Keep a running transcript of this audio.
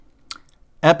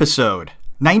Episode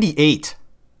 98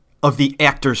 of The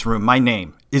Actors Room. My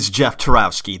name is Jeff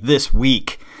Tarowski. This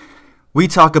week, we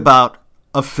talk about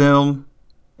a film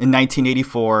in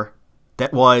 1984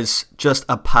 that was just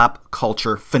a pop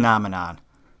culture phenomenon.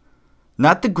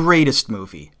 Not the greatest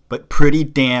movie, but pretty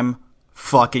damn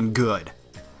fucking good.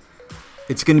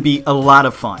 It's going to be a lot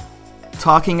of fun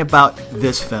talking about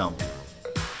this film.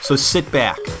 So sit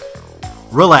back,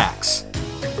 relax,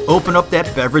 open up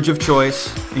that beverage of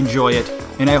choice, enjoy it,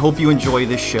 and I hope you enjoy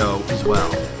this show as well.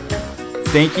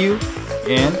 Thank you,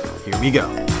 and here we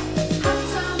go.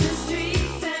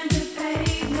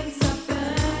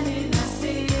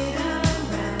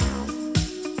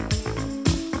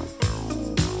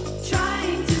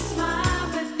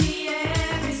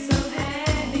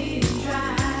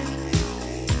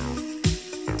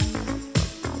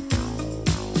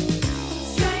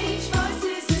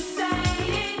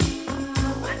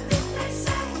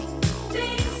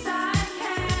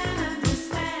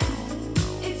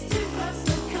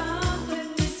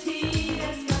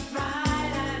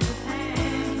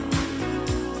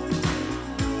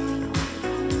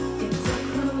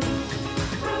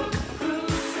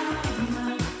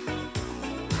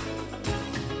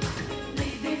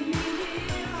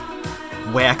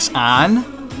 Wax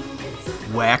on,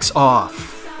 wax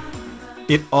off.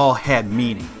 It all had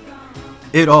meaning.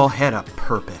 It all had a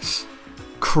purpose.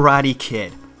 Karate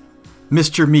Kid,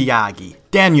 Mr. Miyagi,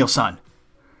 Daniel-san,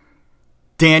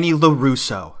 Danny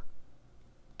LaRusso,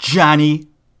 Johnny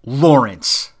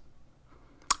Lawrence.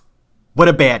 What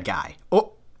a bad guy.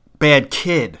 Oh, bad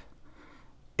kid.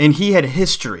 And he had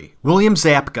history, William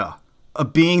Zabka,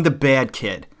 of being the bad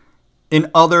kid. In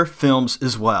other films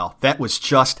as well. That was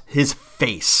just his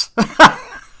face.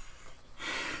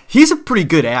 He's a pretty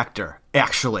good actor,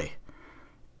 actually.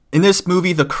 In this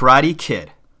movie, The Karate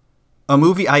Kid, a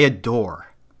movie I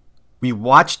adore. We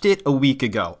watched it a week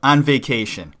ago on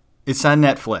vacation. It's on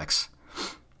Netflix.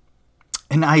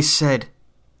 And I said,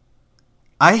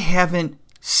 I haven't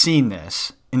seen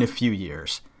this in a few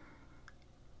years,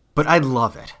 but I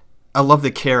love it. I love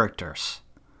the characters.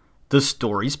 The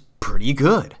story's pretty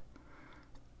good.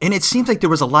 And it seems like there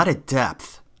was a lot of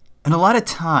depth and a lot of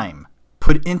time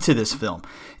put into this film.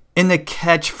 And the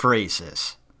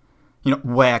catchphrases,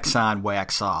 wax on,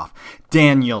 wax off,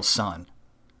 Daniel-san,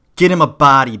 get him a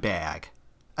body bag.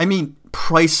 I mean,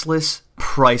 priceless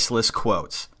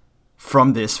quotes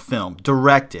from this film,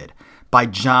 directed by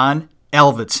John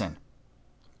Avildsen.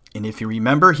 And if you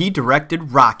remember, he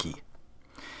directed Rocky.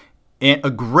 And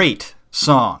a great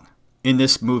song in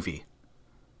this movie.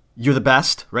 You're the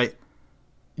best, right?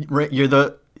 Right, you're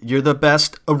the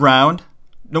best around.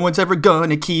 No one's ever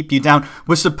gonna keep you down.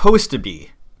 Was supposed to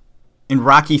be in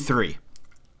Rocky 3.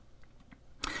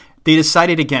 They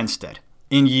decided against it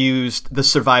and used the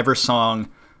Survivor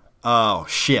song. Oh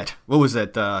shit, what was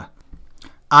it? Eye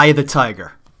of the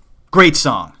Tiger. Great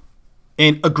song,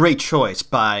 and a great choice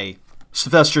by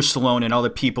Sylvester Stallone and other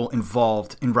people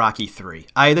involved in Rocky 3.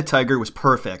 Eye of the Tiger was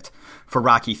perfect for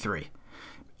Rocky 3,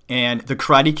 and the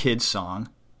Karate Kid song,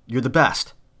 You're the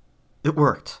Best. It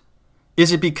worked.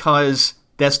 Is it because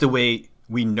that's the way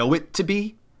we know it to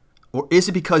be? Or is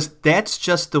it because that's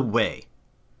just the way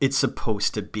it's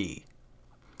supposed to be?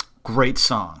 Great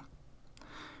song.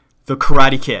 The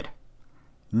Karate Kid,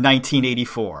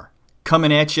 1984.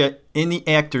 Coming at you in the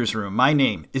Actors Room. My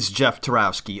name is Jeff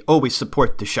Tarowski. Always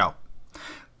support the show.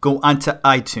 Go onto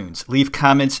iTunes. Leave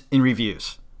comments and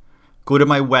reviews. Go to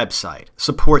my website.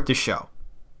 Support the show.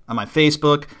 I'm on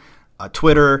Facebook,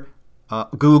 Twitter,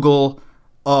 Google,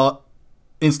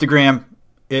 Instagram,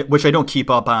 which I don't keep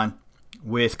up on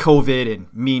with COVID and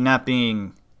me not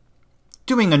doing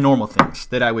the normal things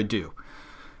that I would do.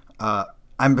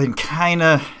 I've been kind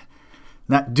of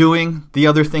not doing the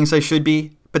other things I should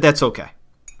be, but that's okay.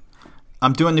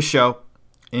 I'm doing the show,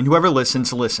 and whoever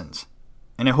listens, listens.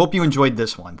 And I hope you enjoyed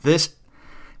this one. This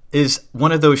is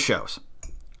one of those shows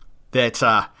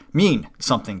that mean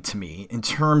something to me in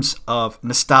terms of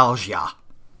nostalgia.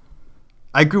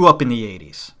 I grew up in the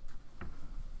 80s.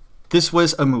 This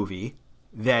was a movie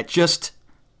that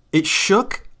it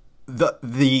shook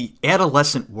the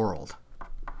adolescent world.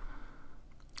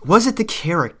 Was it the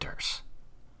characters?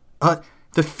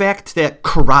 The fact that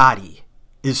karate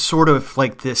is sort of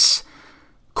like this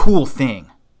cool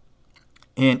thing.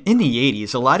 And in the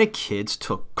 80s, a lot of kids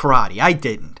took karate. I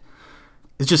didn't.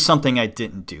 It's just something I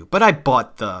didn't do. But I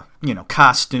bought the,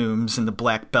 costumes and the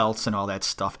black belts and all that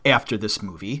stuff after this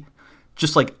movie.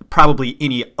 Just like probably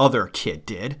any other kid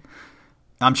did.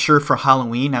 I'm sure for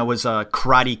Halloween I was a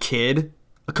Karate Kid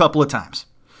a couple of times.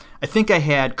 I think I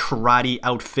had karate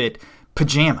outfit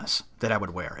pajamas that I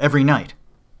would wear every night.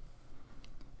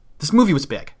 This movie was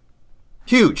big.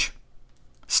 Huge.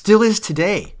 Still is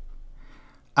today.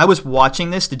 I was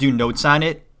watching this to do notes on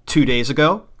it 2 days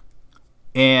ago,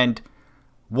 and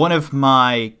one of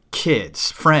my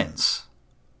kids, friends,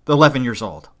 11 years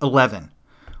old, 11,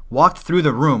 walked through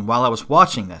the room while I was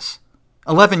watching this.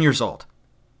 11 years old.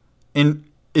 And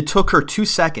it took her 2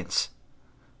 seconds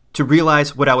to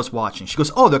realize what I was watching. She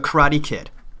goes, "Oh, the Karate Kid."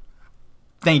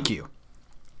 Thank you.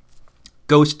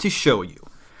 Goes to show you,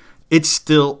 it's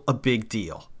still a big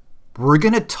deal. We're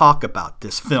going to talk about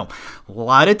this film. A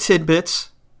lot of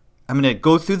tidbits. I'm going to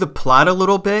go through the plot a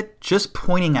little bit, just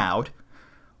pointing out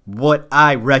what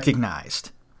I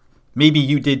recognized. Maybe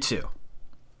you did too.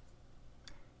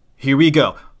 Here we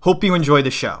go. Hope you enjoy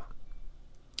the show.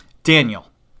 Daniel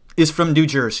is from New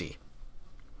Jersey.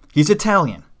 He's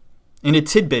Italian. And a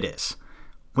tidbit is,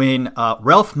 when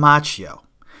Ralph Macchio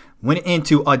went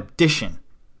into audition,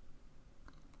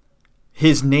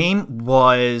 his name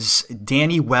was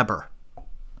Danny Weber.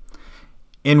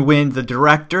 And when the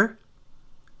director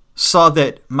saw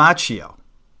that Macchio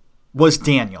was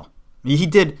Daniel, he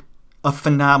did a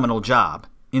phenomenal job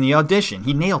in the audition.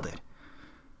 He nailed it.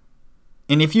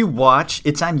 And if you watch,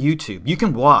 it's on YouTube. You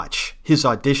can watch his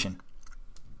audition.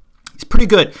 He's pretty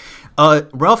good.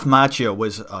 Ralph Macchio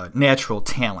was a natural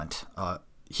talent.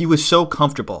 He was so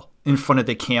comfortable in front of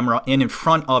the camera and in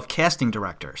front of casting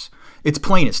directors. It's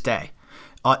plain as day.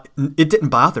 It didn't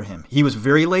bother him. He was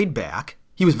very laid back.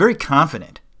 He was very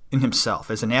confident in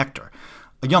himself as an actor,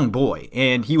 a young boy.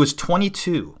 And he was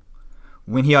 22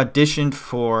 when he auditioned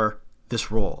for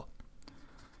this role.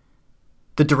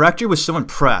 The director was so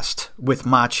impressed with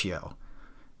Macchio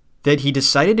that he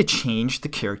decided to change the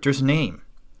character's name.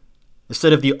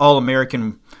 Instead of the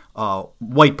all-American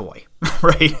white boy,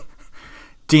 right?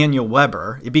 Daniel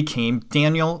Weber, it became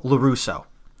Daniel LaRusso.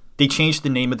 They changed the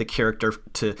name of the character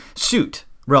to suit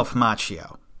Ralph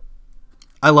Macchio.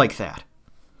 I like that.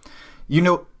 You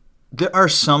know, there are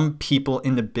some people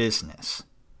in the business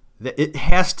that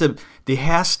they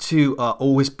has to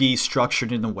always be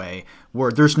structured in a way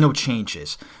where there's no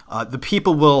changes. The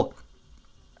people will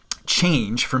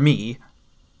change for me,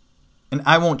 and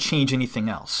I won't change anything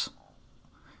else.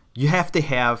 You have to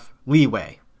have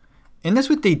leeway. And that's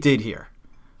what they did here.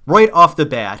 Right off the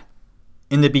bat,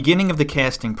 in the beginning of the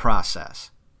casting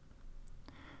process.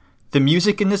 The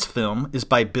music in this film is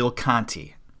by Bill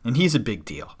Conti, and he's a big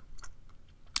deal.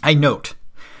 I note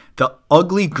the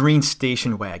ugly green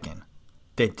station wagon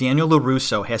that Daniel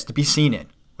LaRusso has to be seen in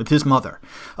with his mother.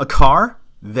 A car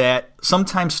that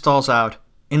sometimes stalls out,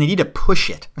 and they need to push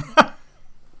it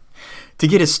to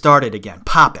get it started again,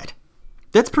 pop it.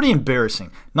 That's pretty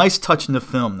embarrassing. Nice touch in the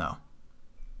film, though.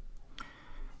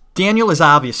 Daniel is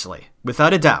obviously,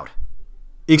 without a doubt,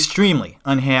 extremely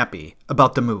unhappy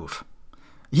about the move.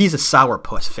 He's a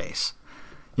sourpuss face.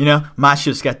 You know,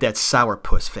 Macchio's got that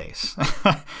sourpuss face.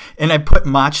 And I put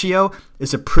Macchio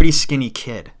as a pretty skinny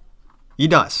kid. He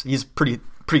does. He's a pretty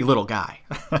little guy.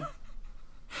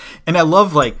 And I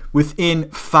love, like,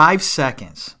 within 5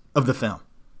 seconds of the film,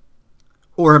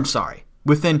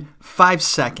 within 5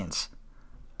 seconds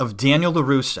of Daniel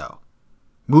LaRusso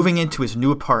moving into his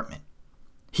new apartment,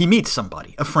 he meets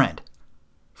somebody, a friend.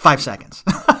 5 seconds.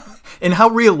 And how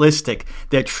realistic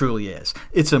that truly is.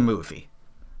 It's a movie.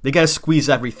 They got to squeeze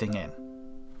everything in.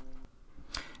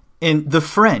 And the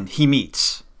friend he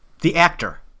meets, the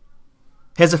actor,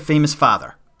 has a famous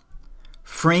father.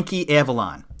 Frankie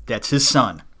Avalon, that's his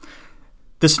son.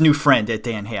 This new friend that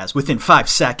Dan has within 5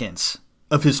 seconds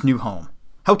of his new home.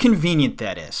 How convenient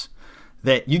that is.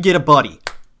 That you get a buddy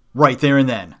right there and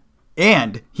then.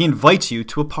 And he invites you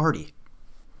to a party.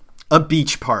 A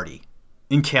beach party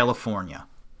in California.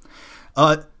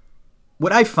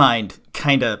 What I find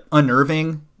kind of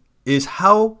unnerving is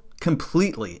how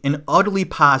completely and utterly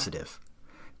positive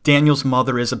Daniel's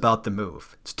mother is about the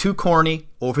move. It's too corny,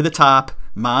 over the top.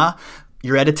 Ma,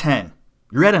 you're at a 10.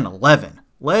 You're at an 11.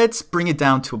 Let's bring it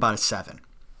down to about a 7.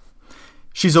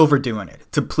 She's overdoing it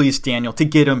to please Daniel, to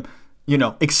get him,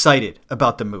 excited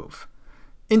about the move.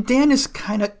 And Dan is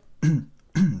kind of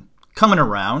coming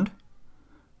around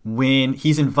when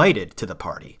he's invited to the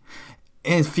party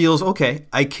and feels, okay,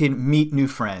 I can meet new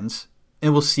friends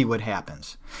and we'll see what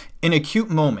happens. An acute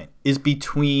moment is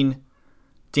between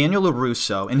Daniel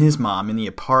LaRusso and his mom in the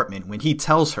apartment when he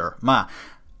tells her, Ma,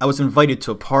 I was invited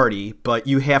to a party, but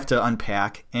you have to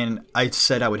unpack, and I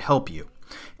said I would help you.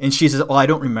 And she says, I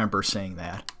don't remember saying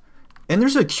that. And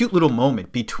there's a cute little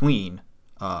moment between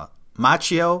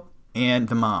Macchio and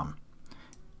the mom.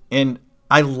 And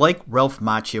I like Ralph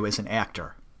Macchio as an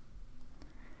actor.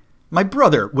 My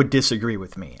brother would disagree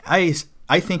with me.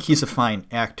 I think he's a fine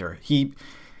actor.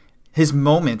 his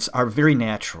moments are very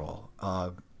natural.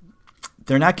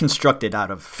 They're not constructed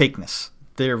out of fakeness.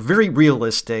 They're very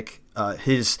realistic.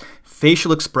 His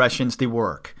facial expressions, they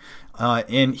work.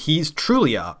 And he's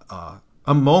truly a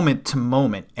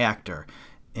moment-to-moment actor.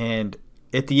 And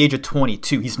at the age of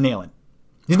 22, he's nailing it.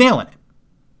 He's nailing it.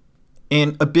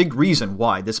 And a big reason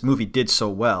why this movie did so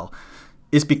well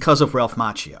is because of Ralph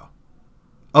Macchio.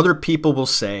 Other people will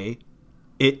say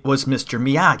it was Mr.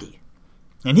 Miyagi.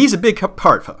 And he's a big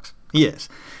part, folks. He is.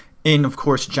 And, of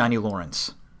course, Johnny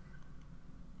Lawrence.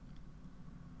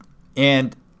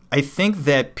 And I think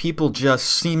that people just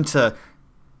seem to,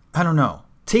 I don't know,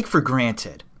 take for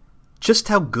granted just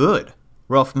how good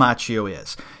Ralph Macchio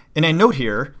is. And I note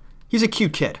here, he's a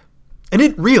cute kid. I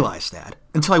didn't realize that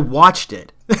until I watched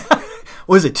it.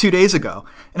 What was it, 2 days ago?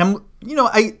 And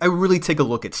I really take a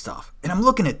look at stuff. And I'm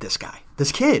looking at this guy,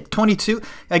 this kid, 22.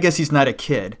 I guess he's not a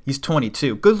kid. He's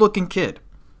 22. Good-looking kid.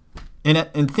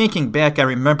 And thinking back, I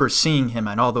remember seeing him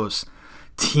on all those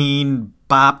teen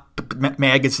bop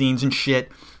magazines and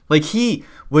shit. Like, he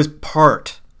was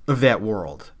part of that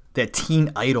world, that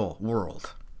teen idol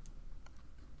world.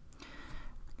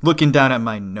 Looking down at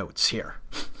my notes here.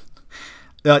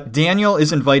 Daniel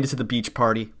is invited to the beach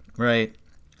party, right?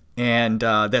 And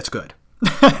that's good.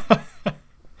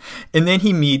 And then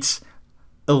he meets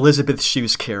Elizabeth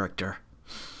Shue's character,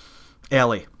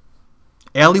 Allie.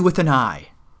 Allie with an I.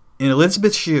 And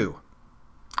Elizabeth Shue,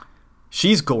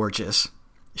 she's gorgeous.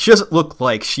 She doesn't look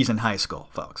like she's in high school,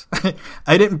 folks.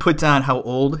 I didn't put down how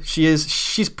old she is.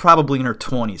 She's probably in her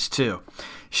 20s, too.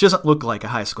 She doesn't look like a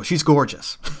high school. She's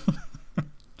gorgeous.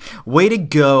 Way to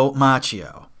go,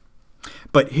 Macchio.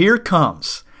 But here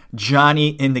comes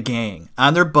Johnny and the gang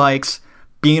on their bikes,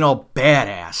 being all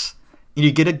badass. And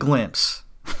you get a glimpse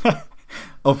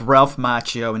of Ralph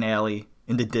Macchio and Allie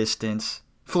in the distance,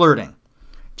 flirting.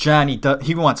 Johnny,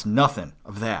 he wants nothing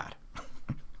of that.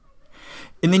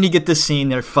 And then you get this scene,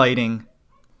 they're fighting.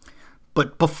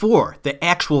 But before the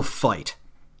actual fight,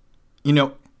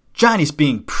 Johnny's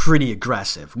being pretty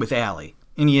aggressive with Allie.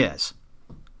 And he is.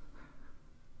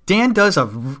 Dan does a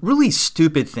really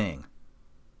stupid thing.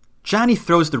 Johnny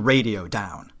throws the radio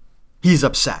down. He's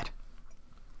upset.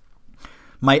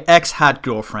 My ex-hot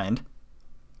girlfriend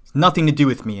has nothing to do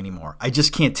with me anymore. I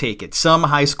just can't take it. Some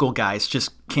high school guys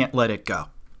just can't let it go.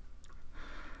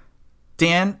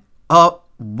 Dan,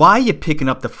 why are you picking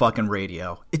up the fucking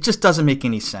radio? It just doesn't make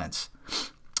any sense.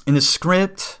 In the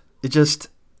script,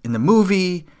 in the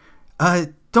movie,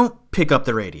 don't pick up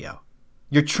the radio.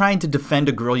 You're trying to defend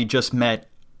a girl you just met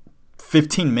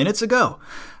 15 minutes ago.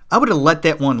 I would have let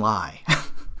that one lie.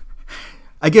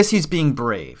 I guess he's being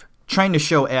brave, trying to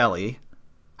show Allie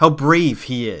how brave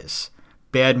he is.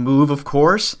 Bad move, of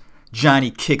course.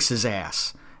 Johnny kicks his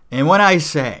ass. And when I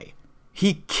say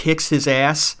he kicks his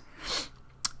ass,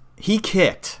 he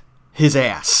kicked his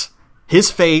ass, his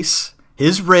face,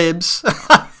 his ribs,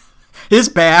 his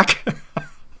back.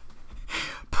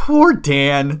 Poor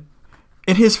Dan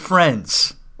and his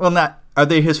friends. Well, are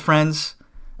they his friends?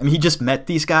 I mean, he just met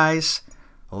these guys.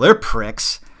 Well, they're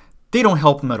pricks. They don't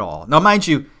help him at all. Now, mind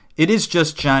you, it is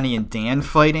just Johnny and Dan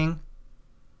fighting,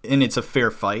 and it's a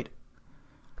fair fight.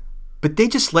 But they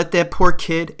just let that poor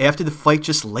kid, after the fight,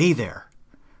 just lay there,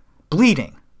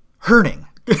 bleeding, hurting,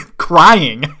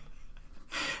 crying.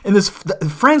 And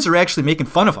the friends are actually making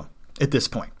fun of him at this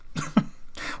point.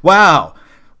 Wow,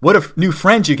 what a new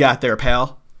friend you got there,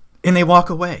 pal. And they walk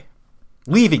away,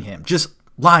 leaving him just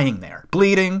lying there,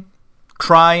 bleeding,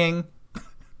 crying,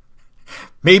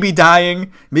 maybe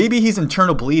dying. Maybe he's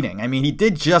internal bleeding. I mean, he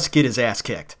did just get his ass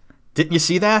kicked. Didn't you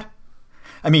see that?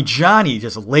 I mean, Johnny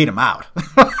just laid him out.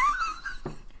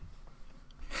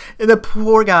 And the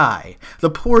poor guy, the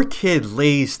poor kid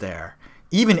lays there.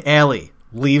 Even Allie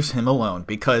leaves him alone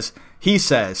because he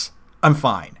says, I'm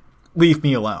fine. Leave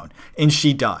me alone. And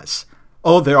she does.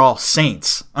 Oh, they're all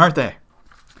saints, aren't they?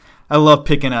 I love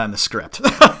picking on the script.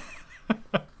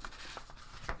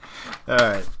 All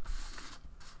right.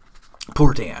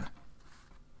 Poor Dan.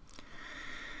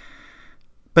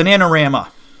 Bananarama,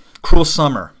 Cruel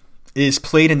Summer, is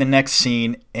played in the next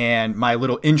scene, and my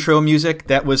little intro music,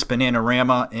 that was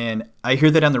Bananarama, and I hear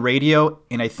that on the radio,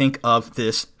 and I think of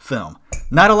this film.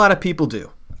 Not a lot of people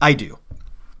do. I do.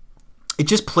 It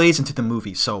just plays into the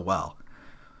movie so well.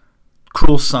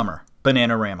 Cruel Summer,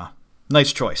 Bananarama.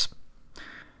 Nice choice.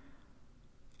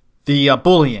 The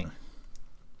bullying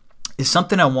is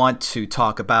something I want to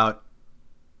talk about,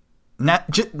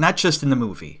 not just in the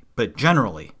movie, but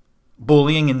generally.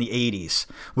 Bullying in the 80s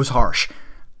was harsh.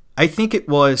 I think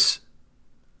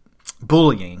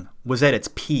bullying was at its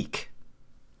peak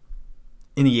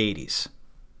in the 80s.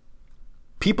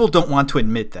 People don't want to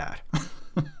admit that.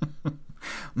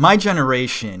 My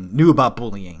generation knew about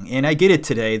bullying, and I get it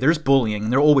today. There's bullying,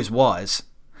 and there always was,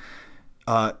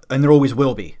 and there always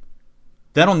will be.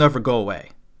 That'll never go away.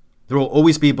 There will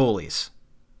always be bullies,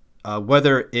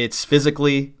 whether it's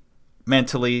physically,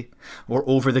 mentally, or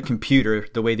over the computer,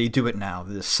 the way they do it now.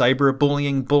 The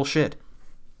cyberbullying bullshit.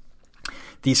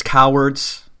 These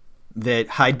cowards that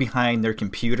hide behind their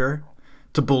computer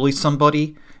to bully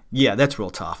somebody, yeah, that's real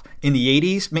tough. In the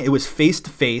 80s, man, it was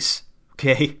face-to-face,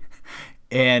 okay?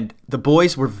 And the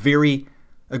boys were very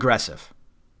aggressive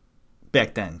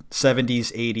back then,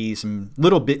 70s, 80s, and a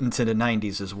little bit into the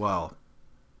 90s as well.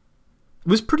 It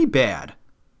was pretty bad.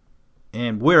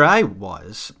 And where I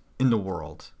was in the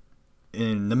world,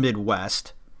 in the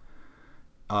Midwest,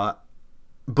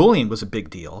 bullying was a big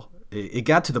deal. It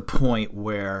got to the point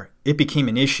where it became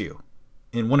an issue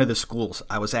in one of the schools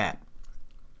I was at.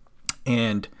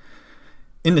 And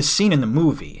in the scene in the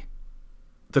movie,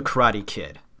 The Karate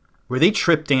Kid, where they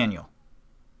trip Daniel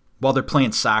while they're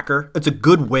playing soccer, it's a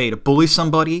good way to bully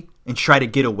somebody and try to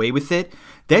get away with it.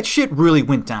 That shit really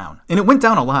went down. And it went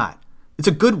down a lot. It's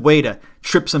a good way to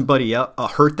trip somebody up,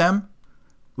 hurt them,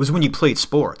 was when you played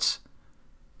sports.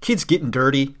 Kids getting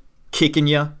dirty, kicking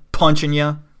you, punching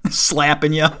you,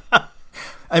 slapping you.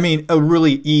 I mean, a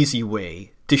really easy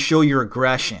way to show your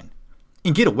aggression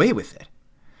and get away with it.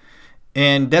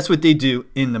 And that's what they do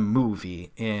in the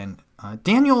movie. And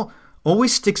Daniel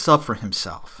always sticks up for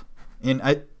himself. And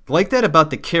I like that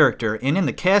about the character. And in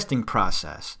the casting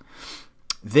process,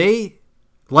 they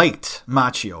liked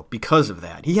Macchio because of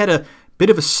that. He had a bit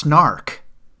of a snark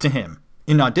to him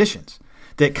in auditions,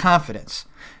 that confidence.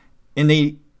 And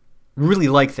they really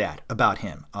like that about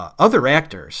him. Other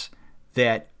actors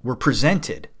that were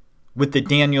presented with the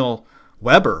Daniel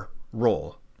Weber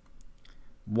role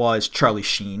was Charlie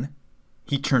Sheen.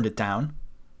 He turned it down.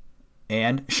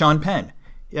 And Sean Penn.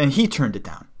 And he turned it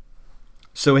down.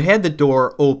 So it had the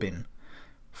door open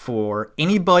for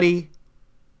anybody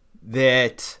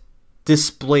that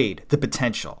displayed the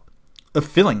potential of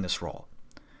filling this role.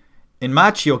 And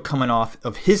Macchio, coming off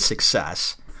of his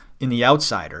success in The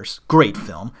Outsiders, great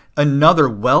film, another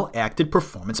well-acted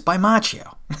performance by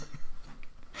Macchio.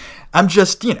 I'm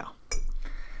just,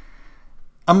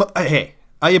 hey,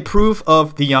 I approve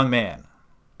of the young man.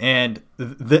 And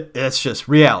that's just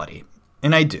reality.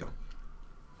 And I do.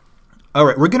 All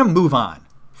right, we're going to move on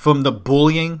from the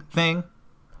bullying thing.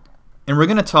 And we're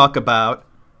going to talk about,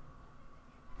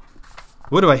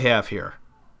 what do I have here?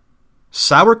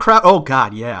 Sauerkraut? Oh,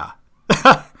 God, yeah.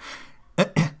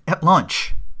 At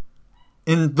lunch.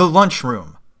 In the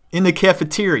lunchroom. In the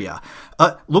cafeteria.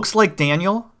 Looks like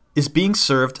Daniel is being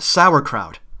served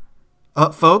sauerkraut.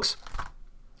 Folks,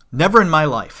 never in my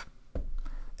life,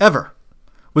 ever,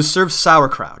 was served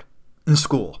sauerkraut in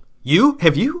school. You?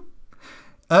 Have you?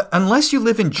 Unless you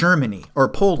live in Germany or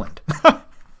Poland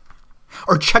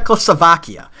or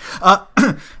Czechoslovakia.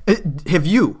 Have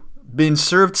you been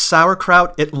served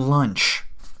sauerkraut at lunch?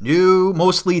 No,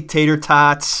 mostly tater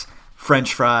tots,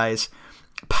 French fries,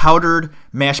 powdered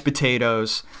mashed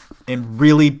potatoes, and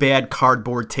really bad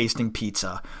cardboard tasting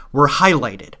pizza were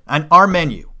highlighted on our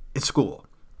menu at school.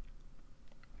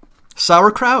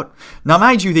 Sauerkraut? Now,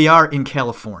 mind you, they are in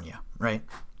California, right?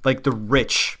 Like the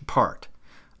rich part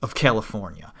of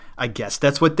California. I guess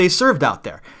that's what they served out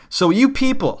there. So you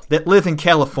people that live in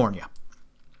California,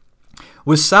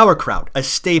 was sauerkraut a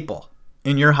staple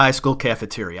in your high school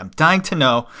cafeteria? I'm dying to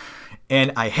know,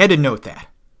 and I had to note that.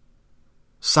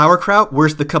 Sauerkraut,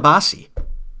 where's the kielbasa?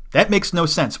 That makes no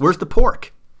sense. Where's the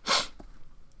pork?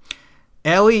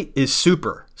 Allie is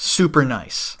super, super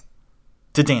nice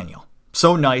to Daniel.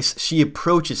 So nice, she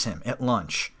approaches him at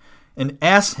lunch and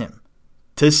asks him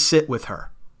to sit with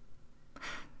her.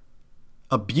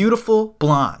 A beautiful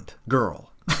blonde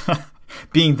girl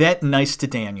being that nice to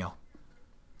Daniel.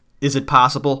 Is it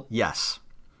possible? Yes.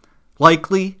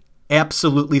 Likely?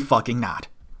 Absolutely fucking not.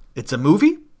 It's a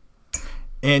movie,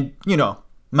 and,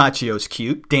 Macchio's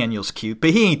cute, Daniel's cute,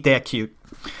 but he ain't that cute.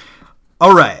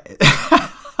 All right.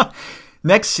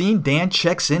 Next scene, Dan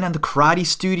checks in on the karate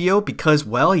studio because,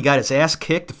 well, he got his ass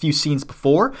kicked a few scenes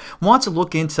before, wants to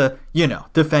look into,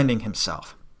 defending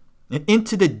himself. And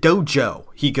into the dojo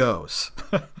he goes.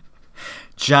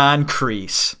 John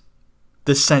Kreese,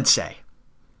 the sensei.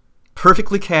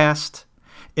 Perfectly cast.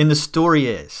 And the story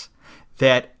is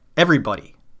that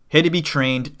everybody had to be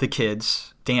trained, the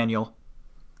kids, Daniel,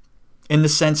 and the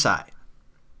sensei,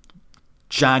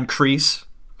 John Kreese,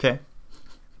 okay?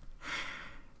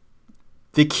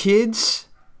 The kids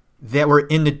that were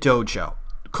in the dojo,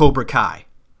 Cobra Kai,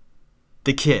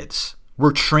 the kids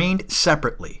were trained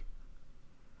separately.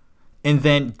 And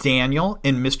then Daniel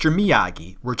and Mr.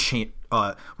 Miyagi were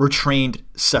were trained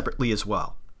separately as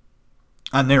well,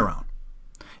 on their own.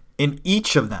 And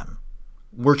each of them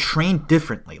were trained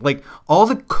differently. Like, all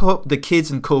the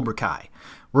kids in Cobra Kai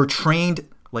were trained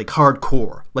like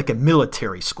hardcore, like a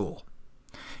military school.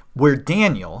 Where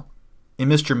Daniel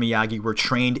and Mr. Miyagi were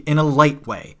trained in a light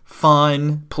way,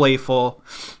 fun, playful,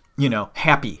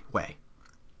 happy way.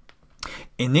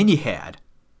 And then you had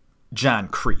John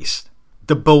Kreese,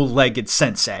 the bow-legged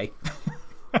sensei,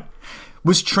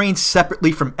 was trained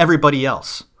separately from everybody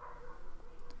else.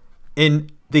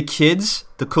 And the kids,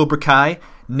 the Cobra Kai,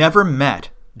 never met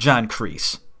John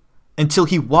Kreese until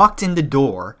he walked in the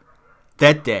door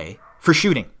that day for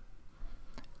shooting.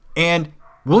 And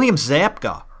William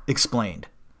Zabka explained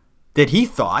that he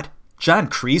thought John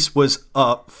Kreese was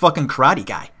a fucking karate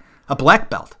guy, a black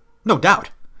belt, no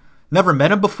doubt. Never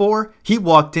met him before. He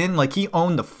walked in like he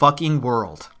owned the fucking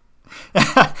world.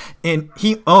 And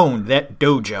he owned that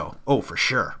dojo. Oh, for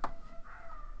sure.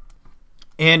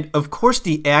 And, of course,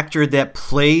 the actor that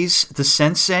plays the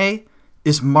sensei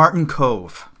is Martin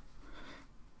Kove.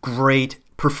 Great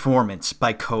performance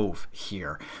by Kove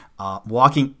here.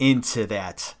 Walking into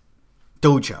that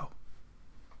dojo.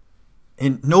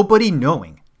 And nobody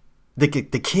knowing, the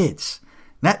kids,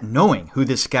 not knowing who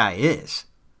this guy is.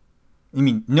 I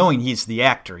mean, knowing he's the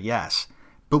actor, yes.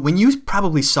 But when you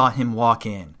probably saw him walk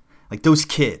in, like those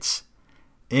kids,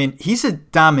 and he's a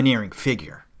domineering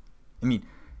figure. I mean,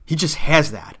 he just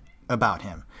has that about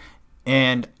him.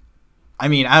 And, I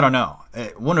mean, I don't know.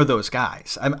 One of those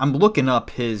guys. I'm looking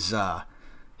up his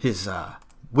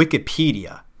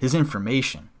Wikipedia, his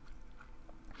information.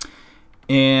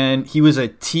 And he was a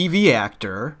TV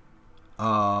actor,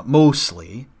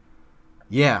 mostly.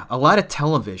 Yeah, a lot of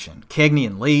television. Cagney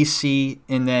and Lacey,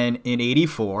 and then in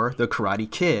 '84, The Karate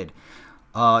Kid.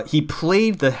 He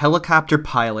played the helicopter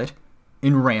pilot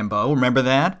in Rambo. Remember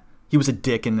that? He was a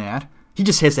dick in that. He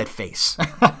just has that face.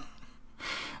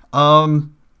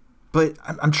 But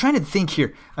I'm trying to think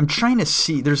here. I'm trying to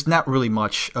see. There's not really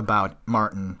much about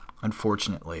Martin,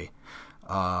 unfortunately.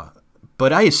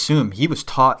 But I assume he was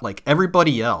taught, like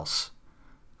everybody else,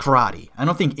 karate. I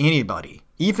don't think anybody,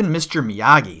 even Mr.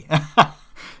 Miyagi,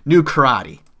 knew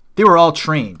karate. They were all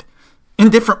trained in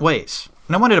different ways.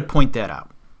 And I wanted to point that out.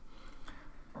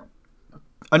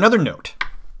 Another note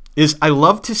is I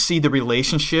love to see the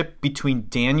relationship between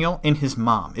Daniel and his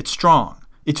mom. It's strong.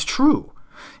 It's true.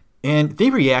 And they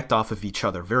react off of each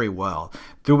other very well.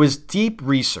 There was deep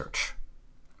research.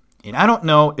 And I don't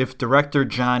know if director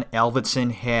John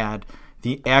Avildsen had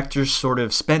the actors sort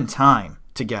of spend time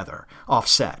together off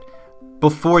set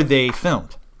before they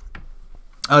filmed.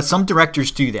 Some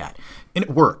directors do that, and it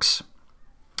works.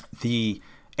 The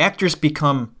actors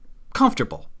become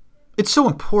comfortable. It's so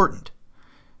important.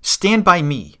 Stand By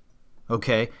Me,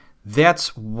 okay?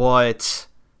 That's what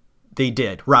they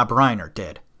did. Rob Reiner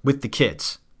did with the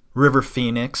kids. River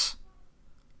Phoenix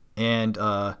and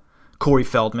Corey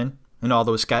Feldman and all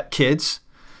those kids.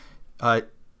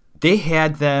 They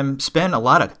had them spend a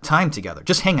lot of time together,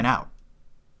 just hanging out.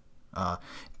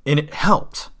 And it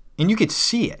helped. And you could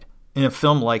see it in a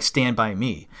film like Stand By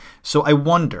Me. So I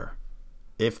wonder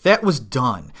if that was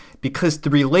done because the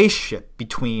relationship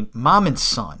between mom and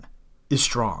son is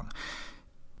strong.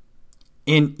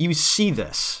 And you see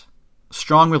this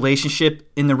strong relationship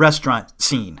in the restaurant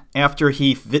scene. After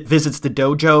he visits the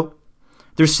dojo,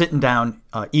 they're sitting down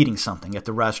eating something at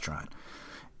the restaurant.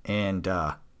 And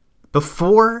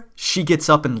before she gets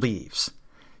up and leaves,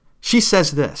 she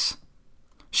says this.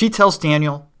 She tells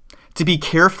Daniel to be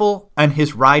careful on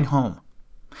his ride home.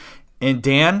 And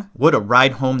Dan, what a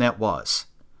ride home that was.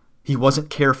 He wasn't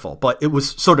careful, but it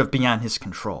was sort of beyond his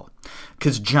control.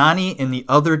 Because Johnny and the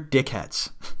other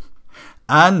dickheads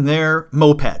on their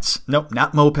mopeds, nope,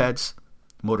 not mopeds,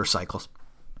 motorcycles,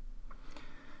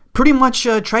 pretty much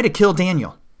try to kill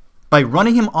Daniel. By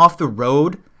running him off the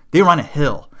road, they were on a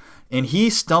hill. And he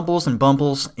stumbles and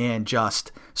bumbles and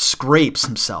just scrapes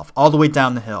himself all the way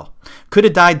down the hill. Could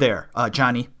have died there,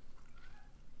 Johnny.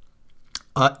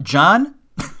 John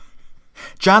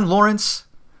Lawrence,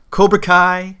 Cobra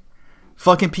Kai,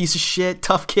 fucking piece of shit,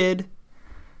 tough kid.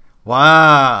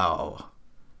 Wow.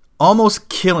 Almost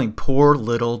killing poor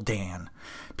little Dan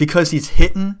because he's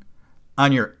hitting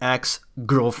on your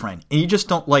ex-girlfriend. And you just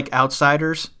don't like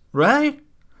outsiders, right?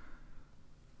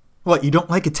 What, you don't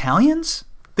like Italians?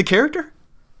 The character?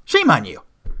 Shame on you.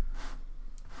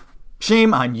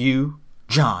 Shame on you,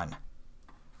 John.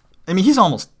 I mean, he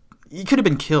could have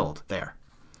been killed there.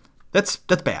 That's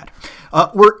bad.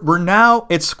 We're now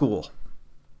at school.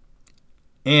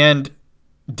 And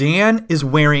Dan is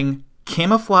wearing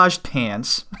camouflaged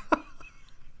pants.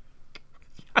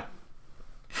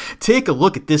 Take a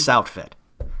look at this outfit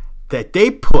that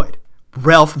they put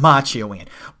Ralph Macchio in.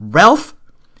 Ralph,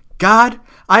 God,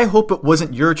 I hope it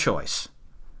wasn't your choice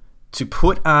to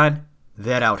put on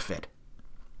that outfit.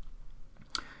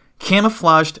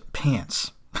 Camouflaged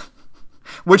pants,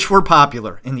 which were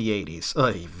popular in the 80s.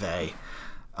 Oy vey.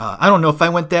 I don't know if I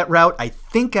went that route. I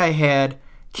think I had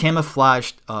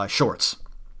camouflaged shorts.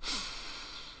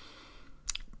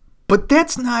 But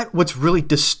that's not what's really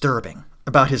disturbing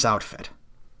about his outfit.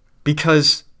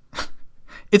 Because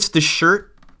it's the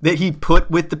shirt that he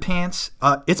put with the pants.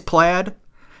 It's plaid,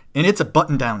 and it's a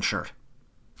button-down shirt.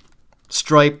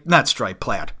 Plaid.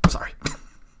 Sorry.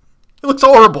 It looks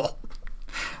horrible.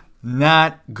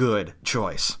 Not good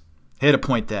choice. I had to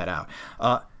point that out.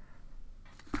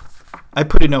 I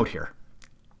put a note here.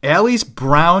 Allie's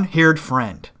brown-haired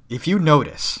friend, if you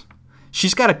notice,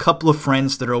 she's got a couple of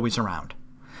friends that are always around.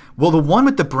 Well, the one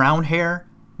with the brown hair,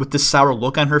 with the sour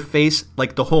look on her face,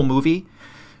 like the whole movie,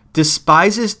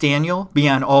 despises Daniel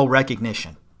beyond all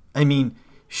recognition. I mean,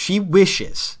 she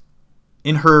wishes,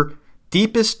 in her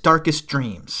deepest, darkest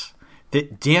dreams,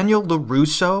 that Daniel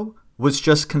LaRusso was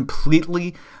just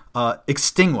completely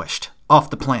extinguished off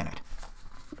the planet.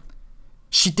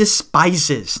 She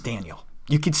despises Daniel.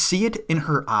 You could see it in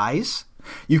her eyes.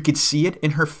 You could see it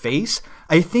in her face.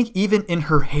 I think even in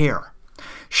her hair.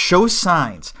 Shows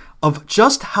signs of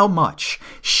just how much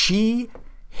she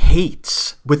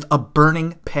hates with a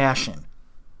burning passion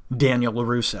Daniel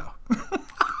LaRusso.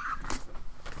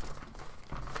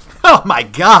 Oh my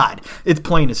God, it's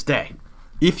plain as day.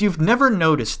 If you've never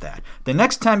noticed that, the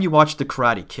next time you watch The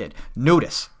Karate Kid,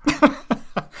 notice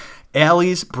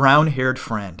Allie's brown-haired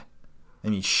friend. I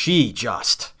mean, she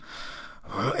just,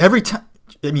 every time,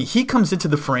 he comes into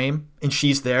the frame and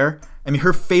she's there. I mean,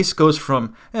 her face goes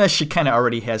from, she kind of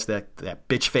already has that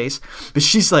bitch face, but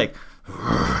she's like,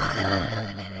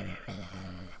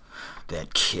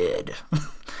 that kid.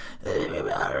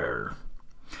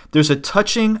 There's a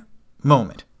touching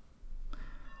moment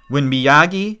when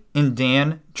Miyagi and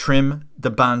Dan trim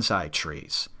the bonsai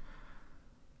trees.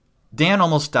 Dan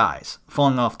almost dies,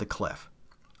 falling off the cliff.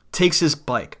 Takes his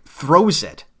bike, throws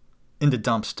it in the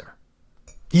dumpster.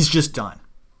 He's just done.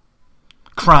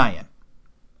 Crying.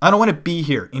 I don't want to be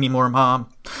here anymore, Mom.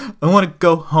 I want to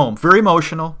go home. Very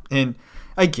emotional, and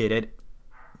I get it.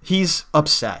 He's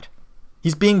upset.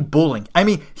 He's being bullied. I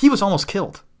mean, he was almost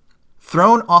killed.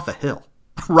 Thrown off a hill,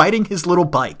 riding his little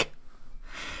bike.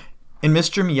 And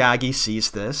Mr. Miyagi sees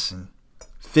this and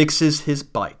fixes his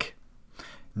bike.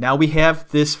 Now we have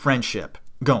this friendship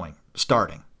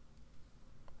starting.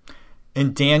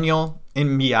 And Daniel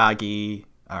and Miyagi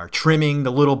are trimming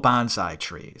the little bonsai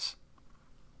trees.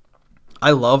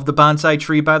 I love the bonsai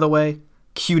tree, by the way.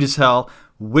 Cute as hell.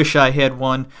 Wish I had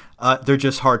one. They're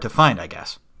just hard to find, I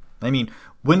guess. I mean,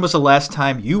 when was the last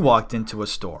time you walked into a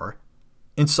store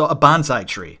and saw a bonsai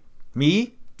tree?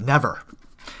 Me? Never.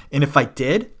 And if I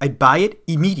did, I'd buy it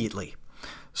immediately.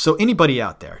 So anybody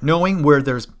out there, knowing where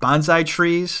there's bonsai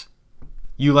trees,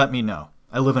 you let me know.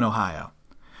 I live in Ohio.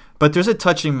 But there's a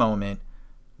touching moment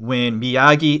when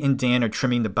Miyagi and Dan are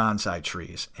trimming the bonsai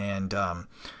trees, and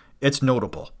it's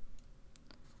notable.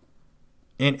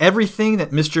 And everything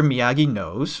that Mr. Miyagi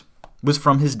knows was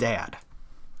from his dad.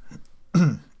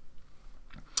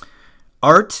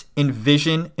 Art and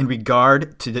vision in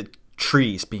regard to the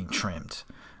trees being trimmed.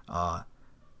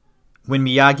 When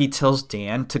Miyagi tells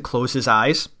Dan to close his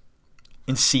eyes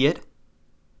and see it,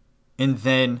 and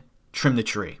then trim the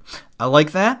tree. I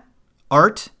like that.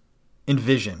 Art and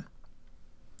vision.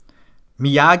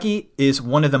 Miyagi is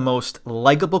one of the most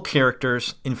likable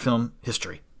characters in film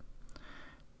history.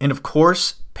 And of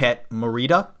course, Pat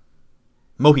Morita?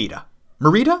 Morita?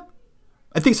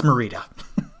 I think it's Morita.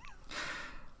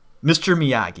 Mr.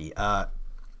 Miyagi.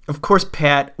 Of course,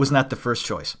 Pat was not the first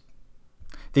choice.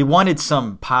 They wanted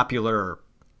some popular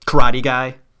karate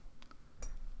guy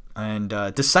and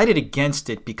decided against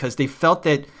it because they felt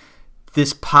that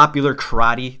this popular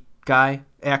karate guy,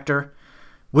 actor,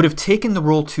 would have taken the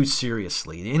role too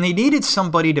seriously, and they needed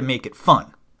somebody to make it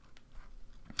fun.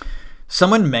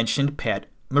 Someone mentioned Pat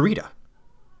Morita,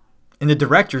 and the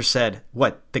director said,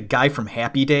 what, the guy from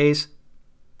Happy Days?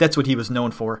 That's what he was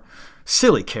known for.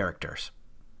 Silly characters.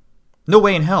 No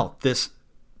way in hell this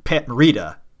Pat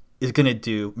Morita is going to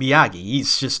do Miyagi.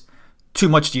 He's just too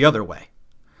much the other way.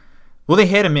 Well, they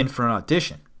had him in for an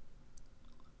audition,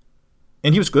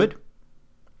 and he was good,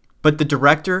 but the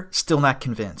director still not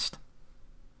convinced.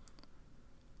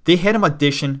 They had him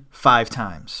audition 5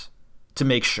 times to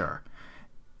make sure.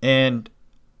 And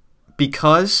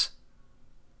because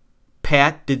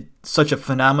Pat did such a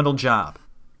phenomenal job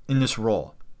in this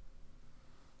role,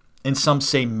 and some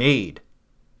say made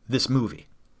this movie.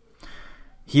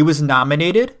 He was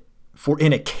nominated for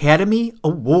an Academy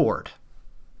Award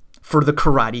for The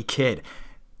Karate Kid.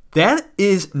 That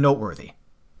is noteworthy.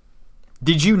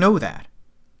 Did you know that?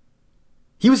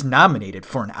 He was nominated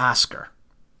for an Oscar.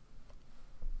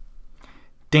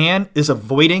 Dan is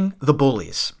avoiding the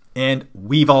bullies, and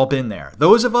we've all been there.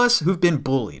 Those of us who've been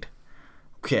bullied.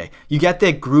 Okay, you got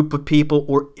that group of people,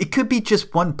 or it could be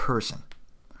just one person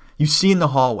you see in the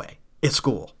hallway at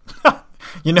school.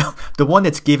 You know, the one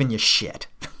that's giving you shit.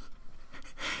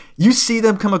 You see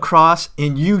them come across,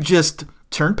 and you just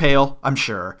turn pale, I'm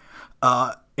sure,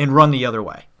 and run the other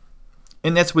way.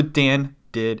 And that's what Dan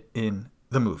did in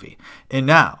the movie. And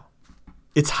now,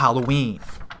 it's Halloween.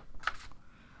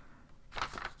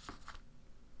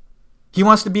 He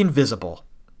wants to be invisible.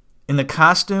 And the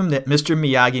costume that Mr.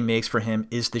 Miyagi makes for him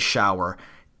is the shower.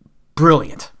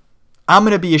 Brilliant. I'm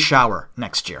going to be a shower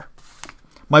next year.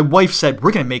 My wife said,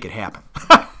 we're going to make it happen.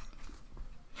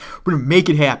 We're going to make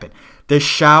it happen. The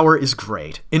shower is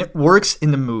great. And it works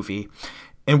in the movie.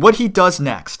 And what he does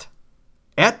next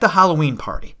at the Halloween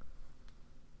party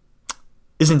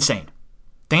is insane.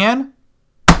 Dan,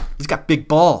 he's got big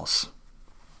balls.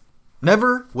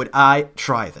 Never would I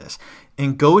try this.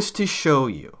 And goes to show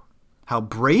you how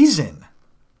brazen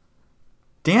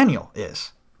Daniel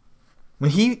is.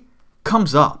 When he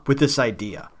comes up with this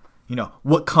idea, you know,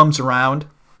 what comes around,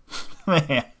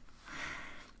 man,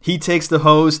 he takes the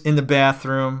hose in the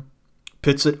bathroom,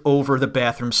 puts it over the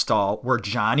bathroom stall where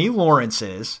Johnny Lawrence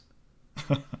is.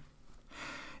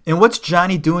 And what's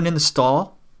Johnny doing in the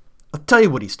stall? I'll tell you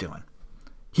what he's doing.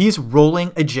 He's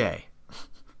rolling a J,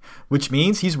 which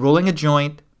means he's rolling a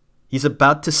joint. He's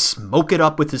about to smoke it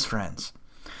up with his friends.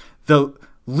 The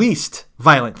least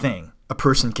violent thing a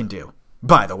person can do,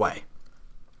 by the way.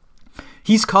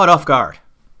 He's caught off guard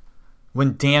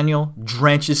when Daniel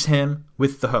drenches him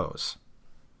with the hose.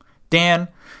 Dan,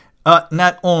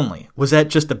 not only was that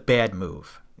just a bad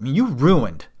move, I mean, you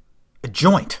ruined a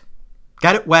joint.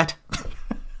 Got it wet.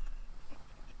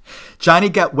 Johnny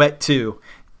got wet too,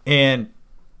 and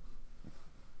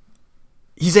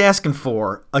he's asking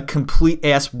for a complete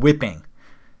ass whipping.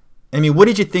 I mean, what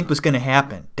did you think was going to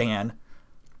happen, Dan?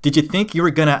 Did you think you were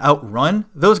going to outrun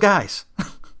those guys?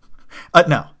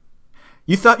 No.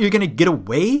 You thought you were going to get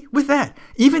away with that?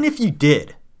 Even if you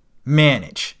did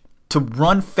manage to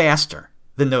run faster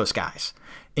than those guys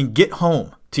and get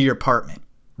home to your apartment,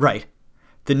 right?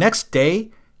 The next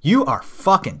day, you are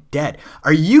fucking dead.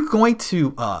 Are you going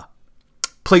to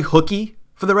play hooky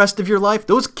for the rest of your life?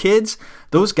 Those kids,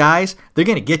 those guys, they're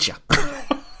going to get you.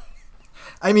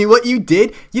 I mean, what you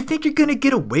did, you think you're going to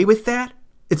get away with that?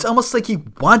 It's almost like he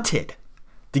wanted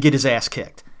to get his ass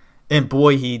kicked. And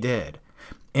boy, he did.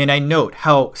 And I note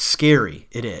how scary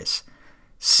it is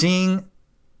seeing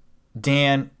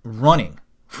Dan running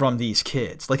from these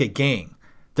kids like a gang.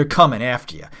 They're coming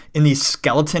after you. In these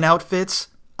skeleton outfits,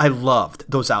 I loved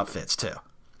those outfits too.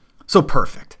 So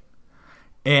perfect.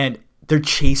 And they're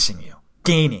chasing you,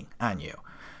 gaining on you.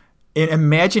 And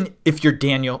imagine if you're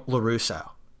Daniel LaRusso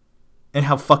and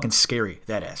how fucking scary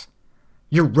that is.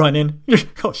 You're running.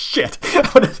 Oh, shit.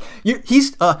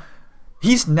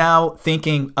 He's now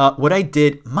thinking, what I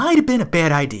did might have been a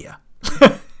bad idea.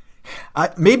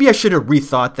 Maybe I should have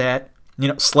rethought that,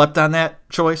 slept on that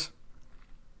choice.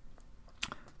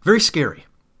 Very scary.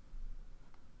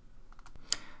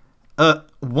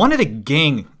 One of the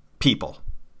gang people,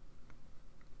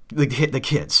 the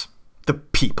kids, the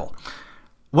people,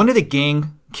 one of the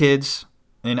gang kids,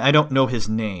 and I don't know his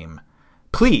name,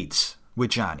 pleads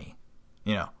with Johnny.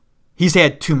 He's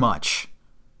had too much.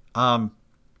 And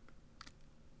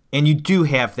you do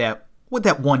have that with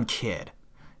that one kid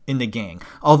in the gang.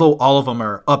 Although all of them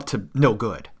are up to no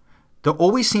good. There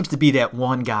always seems to be that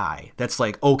one guy that's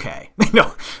like, okay,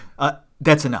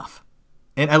 that's enough.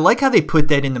 And I like how they put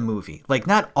that in the movie. Like,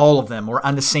 not all of them are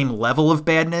on the same level of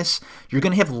badness. You're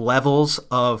going to have levels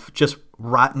of just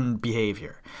rotten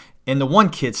behavior. And the one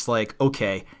kid's like,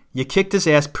 okay, you kicked his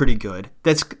ass pretty good.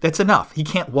 That's enough. He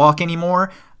can't walk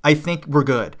anymore. I think we're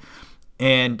good.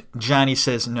 And Johnny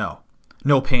says, no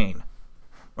pain.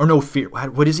 Or no fear.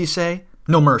 What does he say?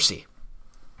 No mercy.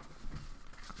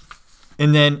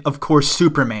 And then, of course,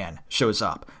 Superman shows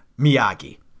up.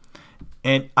 Miyagi.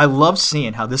 And I love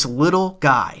seeing how this little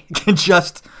guy can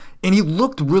and he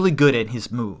looked really good at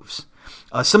his moves.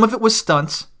 Some of it was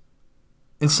stunts,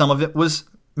 and some of it was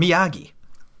Miyagi.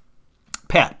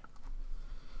 Pat,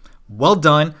 well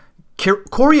done.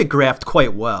 Choreographed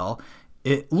quite well.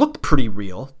 It looked pretty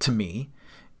real to me.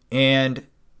 And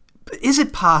is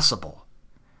it possible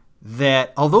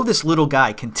that although this little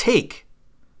guy can take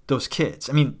those kids.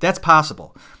 I mean, that's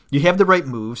possible. You have the right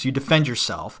moves, you defend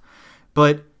yourself,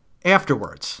 but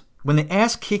afterwards, when the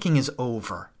ass kicking is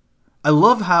over, I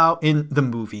love how in the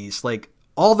movies, like,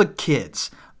 all the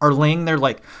kids are laying there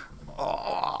like,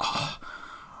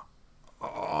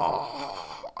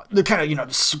 they're kind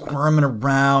of, squirming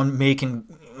around, making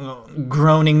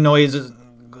groaning noises.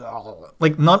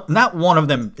 Like, not one of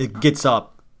them gets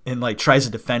up and, like, tries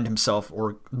to defend himself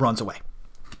or runs away.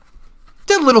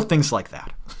 Did little things like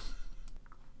that.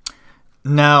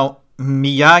 Now,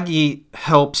 Miyagi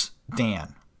helps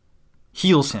Dan,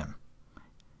 heals him,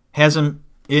 has him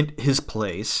in his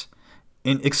place,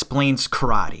 and explains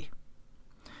karate.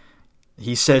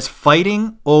 He says,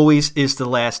 fighting always is the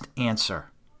last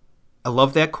answer. I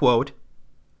love that quote,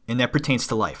 and that pertains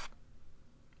to life.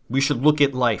 We should look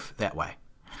at life that way.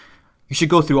 You should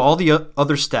go through all the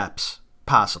other steps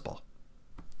possible.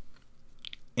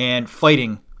 And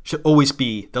fighting should always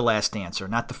be the last answer,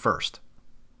 not the first.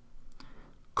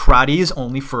 Karate is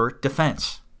only for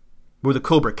defense. With the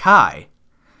Cobra Kai,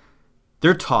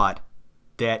 they're taught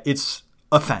that it's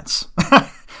offense.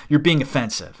 You're being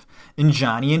offensive. And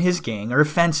Johnny and his gang are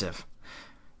offensive.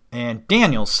 And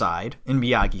Daniel's side, and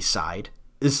Miyagi's side,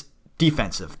 is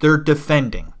defensive. They're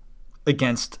defending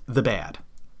against the bad.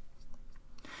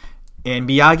 And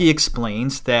Miyagi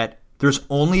explains that there's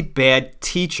only bad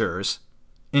teachers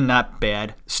and not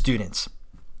bad students.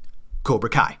 Cobra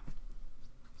Kai.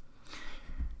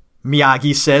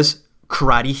 Miyagi says,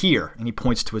 karate here, and he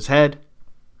points to his head.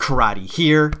 Karate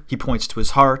here, he points to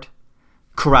his heart.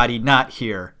 Karate not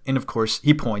here, and of course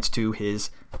he points to his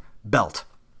belt.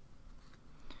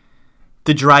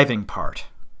 The driving part.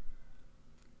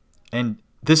 And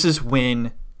this is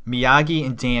when Miyagi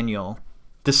and Daniel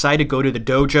decide to go to the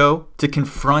dojo to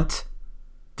confront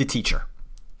the teacher.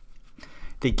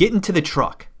 They get into the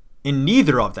truck, and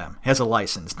neither of them has a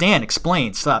license. Dan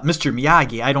explains, Mr.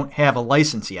 Miyagi, I don't have a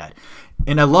license yet.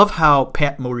 And I love how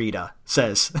Pat Morita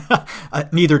says,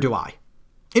 neither do I.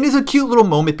 It is a cute little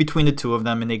moment between the two of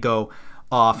them, and they go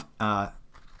off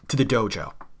to the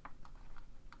dojo.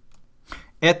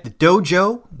 At the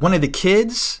dojo, one of the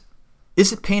kids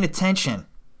isn't paying attention.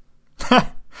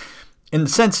 And the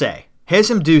sensei has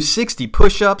him do 60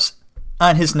 push-ups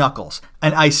on his knuckles.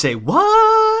 And I say,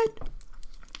 what?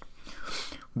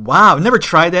 Wow, never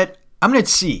tried that. I'm going to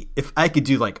see if I could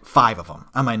do like 5 of them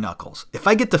on my knuckles. If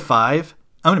I get to 5,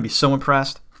 I'm going to be so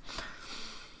impressed.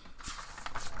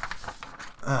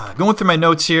 Going through my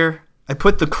notes here, I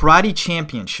put the karate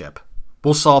championship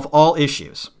will solve all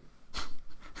issues.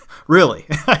 Really,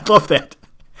 I love that.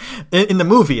 In the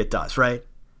movie it does, right?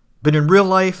 But in real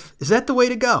life, is that the way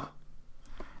to go?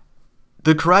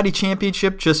 The karate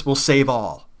championship just will save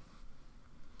all.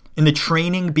 And the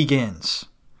training begins.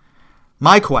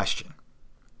 My question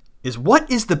is, what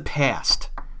is the past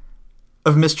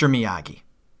of Mr. Miyagi?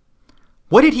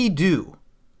 What did he do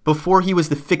before he was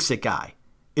the fix-it guy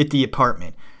at the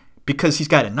apartment? Because he's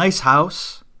got a nice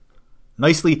house,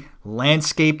 nicely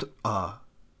landscaped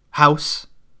house,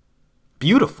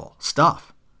 beautiful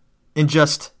stuff, and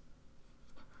just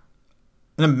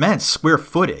an immense square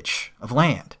footage of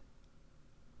land,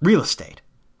 real estate,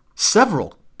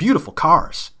 several beautiful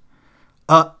cars.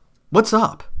 What's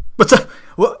up? What's up?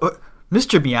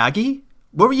 Mr. Miyagi,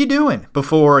 what were you doing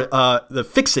before the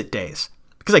fix-it days?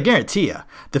 Because I guarantee you,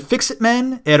 the fix-it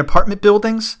men at apartment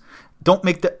buildings don't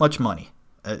make that much money.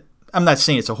 I'm not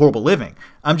saying it's a horrible living.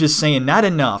 I'm just saying not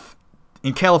enough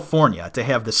in California to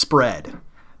have the spread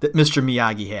that Mr.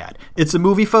 Miyagi had. It's a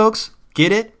movie, folks.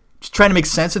 Get it? Just trying to make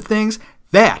sense of things.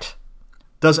 That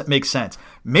doesn't make sense.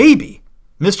 Maybe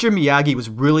Mr. Miyagi was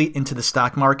really into the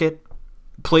stock market,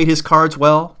 played his cards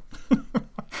well,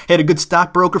 had a good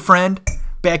stockbroker friend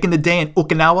back in the day in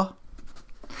Okinawa.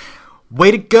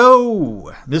 Way to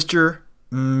go, Mr.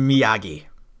 Miyagi.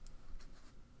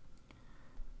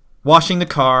 Washing the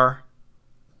car,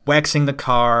 waxing the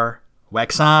car,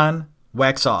 wax on,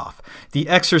 wax off. The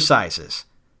exercises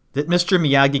that Mr.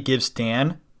 Miyagi gives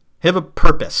Dan have a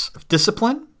purpose of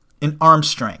discipline and arm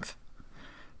strength.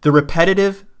 The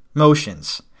repetitive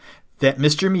motions that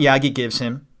Mr. Miyagi gives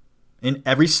him in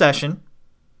every session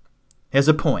has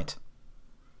a point.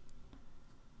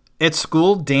 At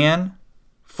school, Dan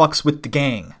fucks with the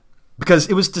gang because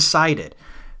it was decided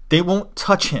they won't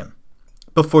touch him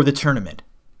before the tournament.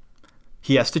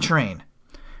 He has to train.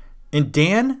 And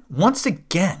Dan, once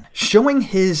again, showing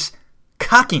his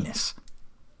cockiness.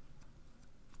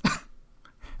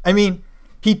 I mean,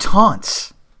 he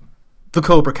taunts the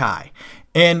Cobra Kai.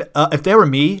 And if that were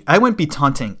me, I wouldn't be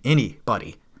taunting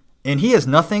anybody. And he has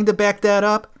nothing to back that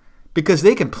up because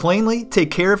they can plainly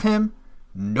take care of him,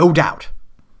 no doubt.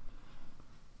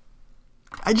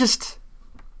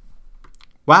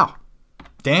 Wow.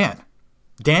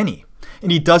 Danny.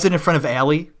 And he does it in front of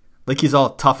Allie, like he's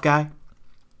all tough guy.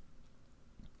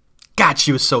 God,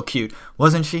 she was so cute,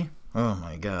 wasn't she? Oh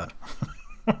my God.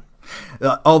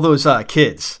 All those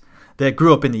kids that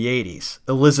grew up in the 80s.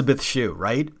 Elizabeth Shue,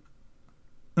 right?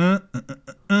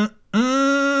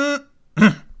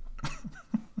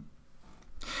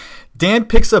 Dan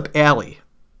picks up Allie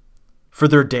for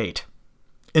their date,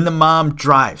 and the mom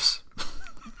drives.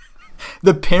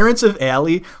 The parents of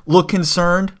Allie look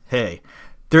concerned. Hey,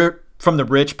 they're from the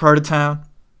rich part of town,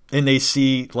 and they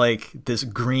see like this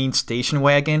green station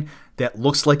wagon that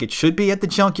looks like it should be at the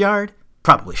junkyard.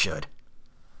 Probably should.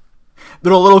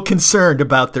 They're a little concerned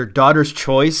about their daughter's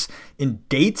choice in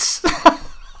dates.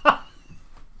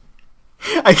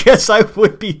 I guess I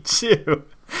would be too,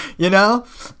 you know?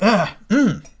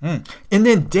 And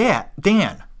then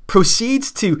Dan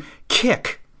proceeds to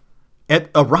kick at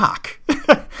a rock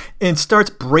and starts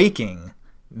breaking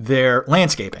their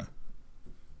landscaping.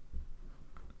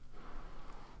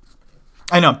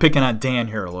 I know I'm picking on Dan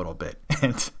here a little bit.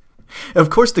 And of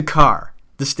course the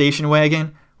station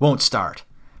wagon, won't start.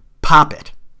 Pop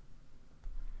it.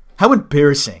 How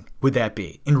embarrassing would that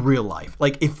be in real life?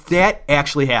 Like if that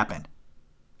actually happened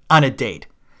on a date.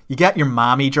 You got your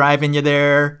mommy driving you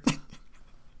there.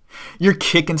 You're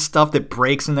kicking stuff that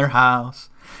breaks in their house.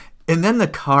 And then the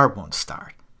car won't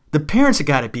start. The parents have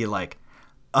got to be like,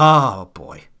 oh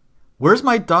boy, where's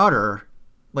my daughter?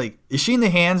 Like, is she in the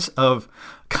hands of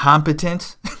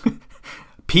competent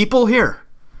people here?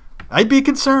 I'd be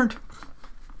concerned.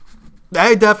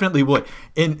 I definitely would.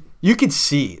 And you can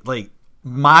see, like,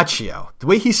 Machio, the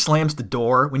way he slams the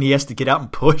door when he has to get out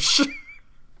and push.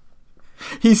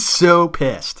 He's so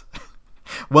pissed.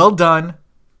 Well done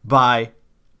by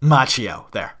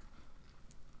Machio there.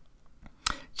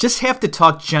 Just have to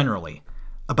talk generally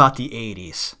about the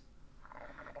 80s.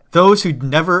 Those who'd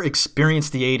never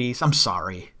experienced the 80s, I'm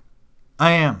sorry.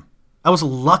 I was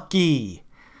lucky.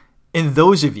 And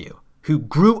those of you who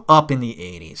grew up in the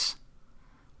 80s,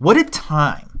 what a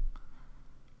time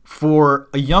for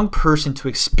a young person to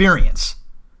experience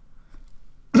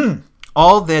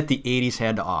all that the 80s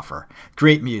had to offer.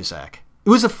 Great music. It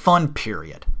was a fun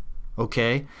period,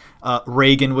 okay?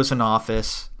 Reagan was in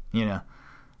office, you know,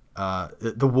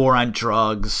 the war on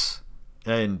drugs,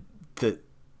 and the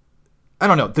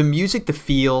music, the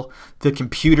feel, the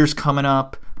computers coming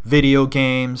up, video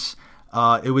games.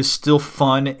 It was still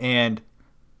fun and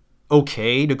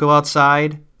okay to go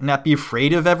outside and not be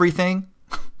afraid of everything.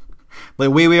 Like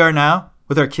the way we are now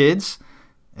with our kids,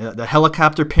 the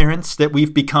helicopter parents that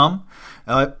we've become.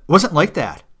 It wasn't like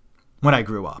that when I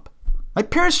grew up. My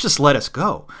parents just let us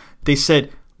go. They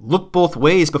said, look both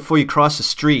ways before you cross the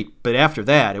street, but after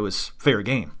that, it was fair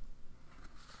game.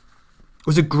 It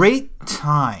was a great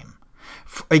time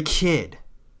for a kid.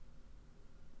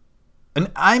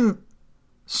 And I'm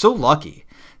so lucky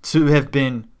to have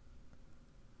been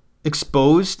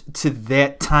exposed to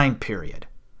that time period.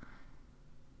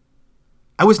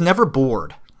 I was never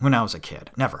bored when I was a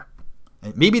kid. Never.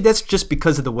 Maybe that's just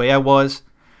because of the way I was,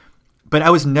 but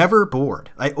I was never bored.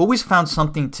 I always found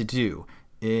something to do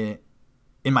in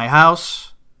my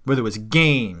house, whether it was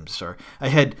games or I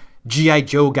had G.I.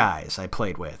 Joe guys I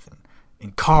played with,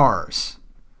 and cars,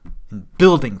 and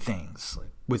building things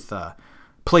with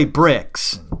play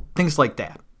bricks and things like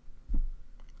that.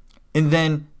 And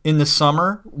then in the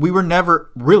summer, we were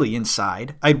never really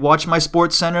inside. I'd watch my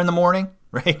Sports Center in the morning,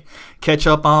 right? Catch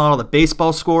up on all the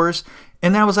baseball scores,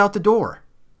 and then I was out the door.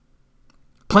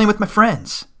 Playing with my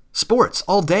friends. Sports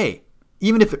all day.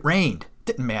 Even if it rained.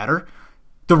 Didn't matter.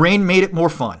 The rain made it more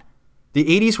fun. The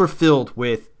 80s were filled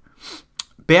with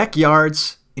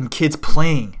backyards and kids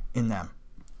playing in them.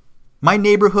 My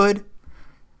neighborhood,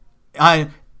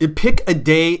 pick a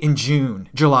day in June,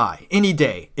 July, any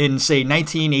day in, say,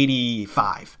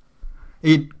 1985.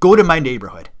 Go to my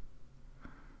neighborhood.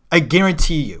 I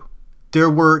guarantee you, there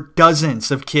were dozens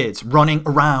of kids running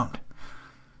around.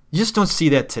 You just don't see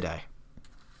that today.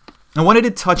 I wanted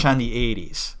to touch on the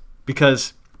 80s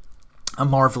because a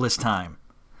marvelous time.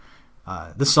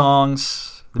 The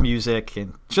songs, the music,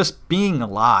 and just being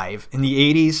alive in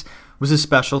the 80s was a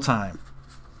special time.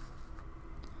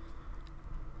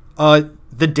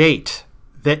 The date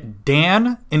that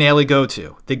Dan and Allie go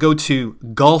to, they go to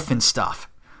golf and stuff.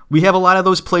 We have a lot of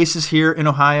those places here in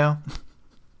Ohio.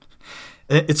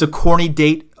 It's a corny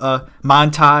date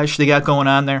montage they got going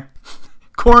on there.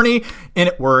 Corny, and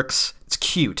it works. It's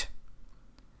cute.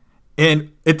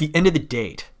 And at the end of the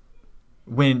date,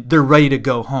 when they're ready to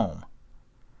go home,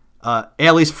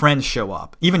 Allie's friends show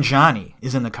up. Even Johnny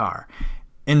is in the car.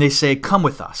 And they say, come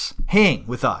with us. Hang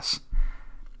with us.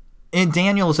 And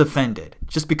Daniel is offended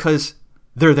just because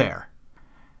they're there.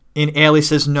 And Allie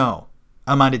says, no,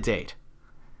 I'm on a date.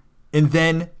 And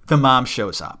then the mom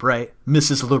shows up, right?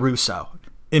 Mrs. LaRusso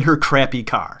in her crappy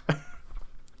car.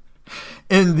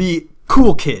 And the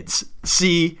cool kids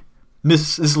see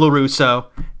Mrs. LaRusso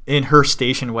in her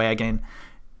station wagon.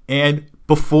 And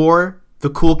before the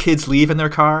cool kids leave in their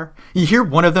car, you hear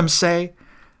one of them say,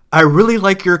 I really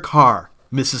like your car,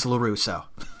 Mrs. LaRusso.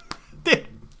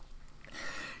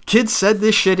 Kids said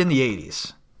this shit in the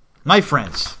 80s. My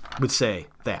friends would say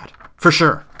that, for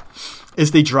sure,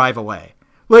 as they drive away.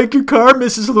 Like your car,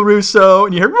 Mrs. LaRusso.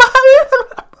 And you hear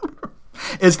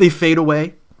as they fade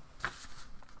away.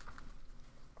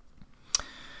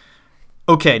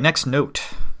 Okay, next note.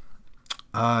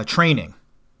 Training.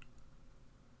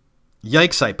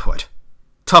 Yikes, I put.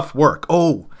 Tough work.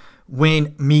 Oh,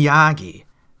 when Miyagi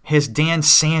has Dan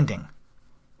sanding,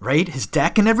 right? His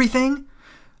deck and everything.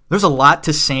 There's a lot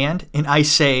to sand, and I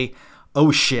say,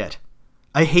 oh shit.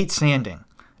 I hate sanding.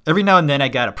 Every now and then I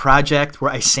got a project where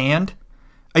I sand.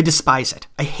 I despise it.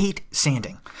 I hate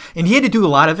sanding. And he had to do a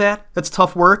lot of that. That's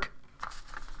tough work.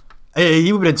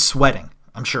 He would have been sweating,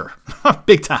 I'm sure.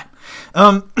 Big time.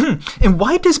 And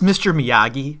why does Mr.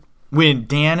 Miyagi, when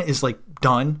Dan is like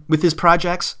done with his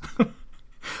projects,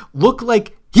 look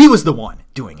like he was the one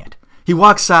doing it? He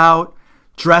walks out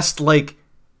dressed like,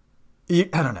 I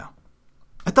don't know.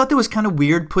 I thought that was kind of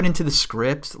weird put into the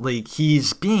script. Like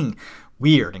he's being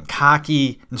weird and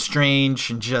cocky and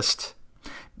strange and just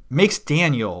makes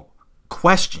Daniel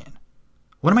question,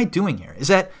 what am I doing here? Is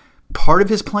that part of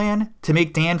his plan to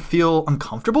make Dan feel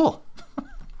uncomfortable?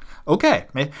 Okay.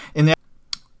 And then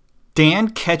Dan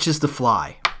catches the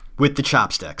fly with the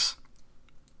chopsticks.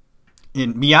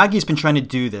 And Miyagi's been trying to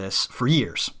do this for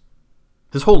years.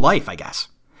 His whole life, I guess.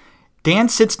 Dan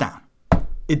sits down.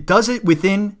 It does it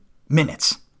within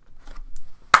minutes.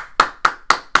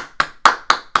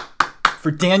 For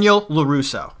Daniel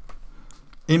LaRusso.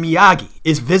 And Miyagi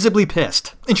is visibly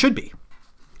pissed. And should be.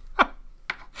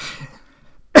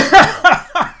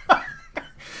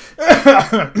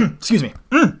 Excuse me.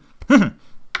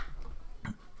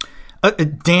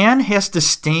 Dan has to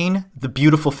stain the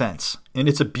beautiful fence. And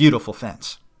it's a beautiful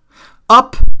fence.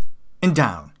 Up and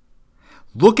down.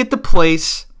 Look at the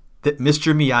place that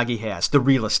Mr. Miyagi has, the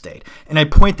real estate. And I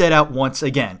point that out once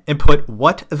again and put,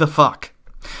 what the fuck?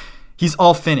 He's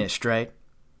all finished, right?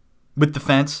 With the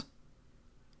fence.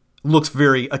 Looks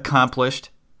very accomplished.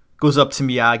 Goes up to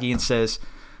Miyagi and says,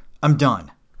 I'm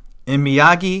done. And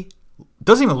Miyagi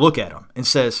doesn't even look at him and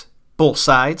says, both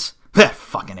sides? That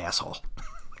fucking asshole.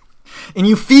 And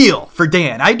you feel for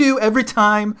Dan. I do every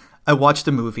time I watch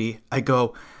the movie. I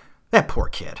go, that poor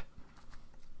kid.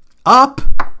 Up,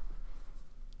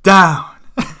 down.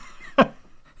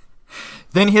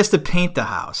 Then he has to paint the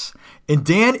house. And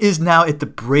Dan is now at the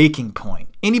breaking point.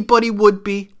 Anybody would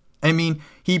be. I mean,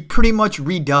 he pretty much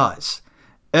redoes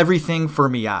everything for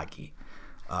Miyagi.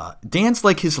 Dan's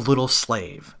like his little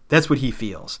slave. That's what he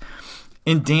feels.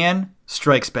 And Dan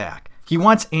strikes back. He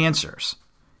wants answers.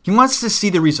 He wants to see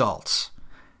the results.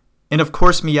 And of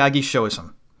course, Miyagi shows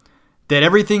him that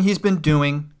everything he's been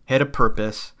doing had a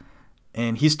purpose.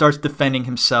 And he starts defending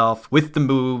himself with the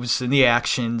moves and the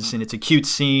actions. And it's a cute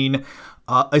scene.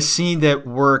 A scene that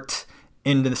worked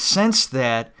in the sense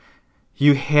that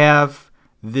you have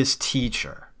this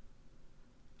teacher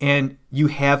and you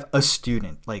have a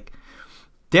student. Like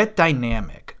that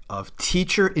dynamic of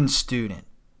teacher and student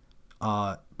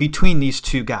between these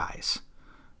two guys.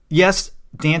 Yes,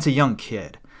 Dan's a young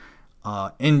kid.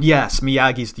 And yes,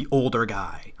 Miyagi's the older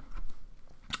guy.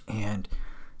 And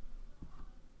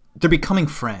they're becoming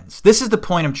friends. This is the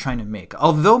point I'm trying to make.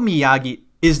 Although Miyagi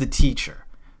is the teacher,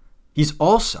 he's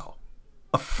also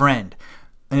a friend,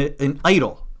 an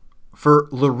idol for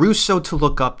LaRusso to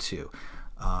look up to.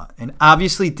 And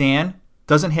obviously Dan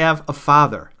doesn't have a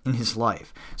father in his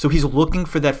life. So he's looking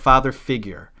for that father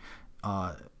figure.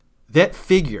 That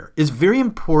figure is very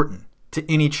important to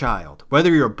any child.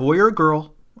 Whether you're a boy or a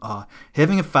girl,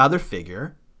 having a father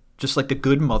figure, just like a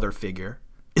good mother figure,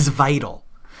 is vital.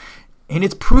 And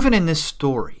it's proven in this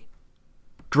story.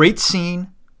 Great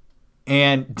scene.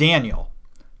 And Daniel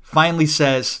finally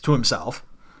says to himself,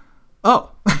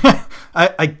 oh,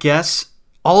 I guess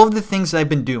all of the things I've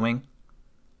been doing,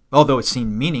 although it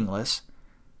seemed meaningless,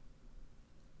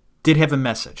 did have a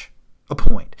message, a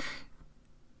point.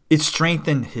 It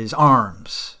strengthened his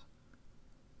arms.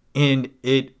 And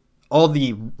all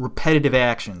the repetitive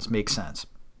actions make sense.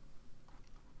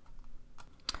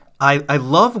 I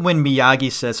love when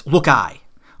Miyagi says, look eye.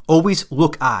 Always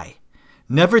look eye.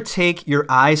 Never take your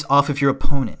eyes off of your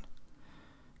opponent.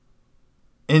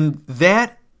 And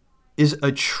that is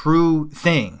a true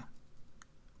thing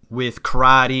with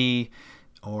karate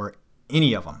or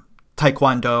any of them,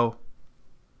 taekwondo.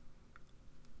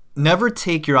 Never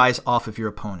take your eyes off of your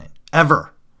opponent,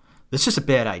 ever. That's just a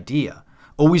bad idea.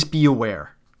 Always be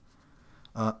aware.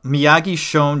 Miyagi's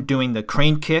shown doing the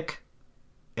crane kick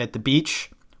at the beach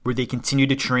where they continue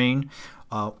to train.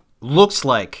 Looks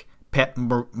like Pat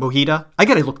Morita. I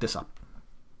gotta look this up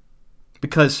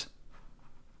because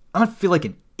I'm gonna feel like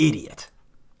an idiot.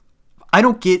 I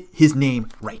don't get his name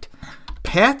right.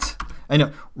 Pat? I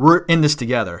know. We're in this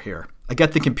together here. I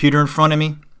got the computer in front of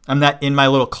me. I'm not in my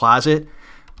little closet.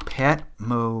 Pat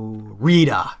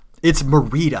Morita. It's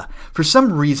Morita. For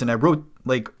some reason, I wrote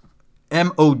like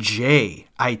Mojita.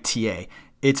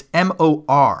 It's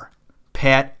Mor.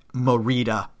 Pat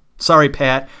Morita. Sorry,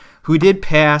 Pat, who did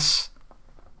pass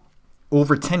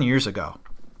over 10 years ago.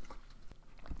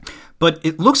 But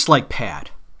it looks like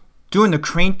Pat doing the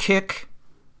crane kick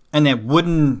and that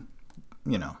wooden,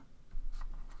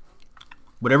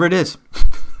 whatever it is.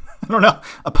 I don't know.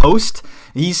 A post.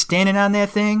 He's standing on that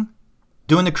thing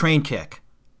doing the crane kick.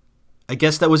 I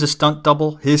guess that was a stunt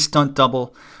double, his stunt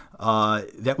double,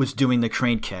 that was doing the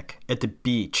crane kick at the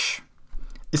beach.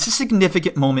 It's a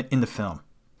significant moment in the film.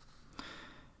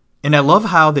 And I love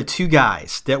how the two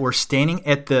guys that were standing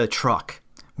at the truck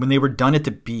when they were done at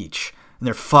the beach, and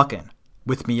they're fucking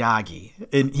with Miyagi.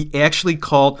 And he actually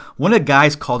one of the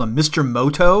guys called him Mr.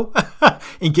 Moto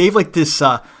and gave like this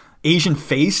Asian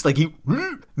face. Like he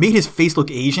made his face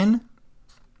look Asian.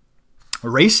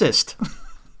 Racist.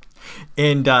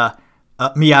 And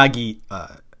Miyagi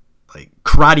like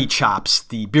karate chops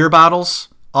the beer bottles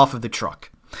off of the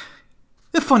truck.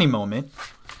 A funny moment.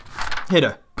 Had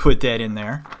to put that in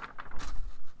there.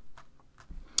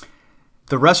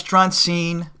 The restaurant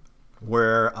scene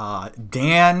where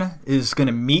Dan is going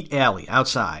to meet Allie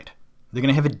outside. They're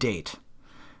going to have a date.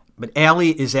 But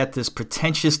Allie is at this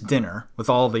pretentious dinner with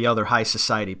all the other high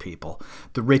society people,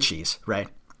 the Richies, right?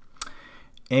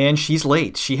 And she's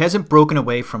late. She hasn't broken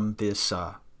away from this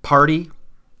party.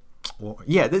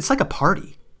 Yeah, it's like a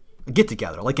party, a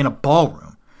get-together, like in a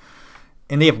ballroom.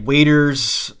 And they have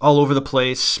waiters all over the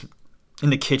place in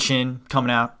the kitchen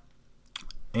coming out.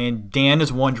 And Dan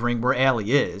is wondering where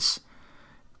Allie is.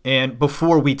 And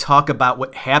before we talk about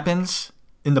what happens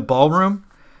in the ballroom,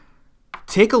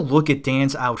 take a look at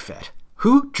Dan's outfit.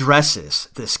 Who dresses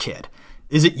this kid?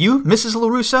 Is it you, Mrs.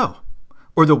 LaRusso?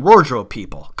 Or the wardrobe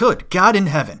people? Good God in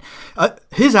heaven.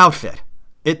 His outfit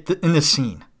in this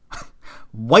scene.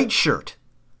 White shirt.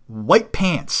 White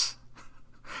pants.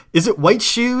 Is it white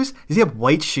shoes? Does he have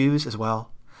white shoes as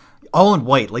well? All in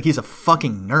white, like he's a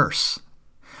fucking nurse.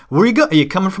 Where you go? Are you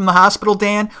coming from the hospital,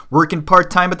 Dan? Working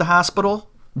part-time at the hospital?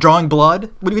 Drawing blood?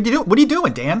 What are you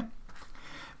doing, Dan?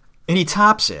 And he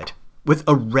tops it with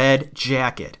a red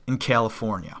jacket in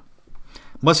California.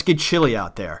 Must get chilly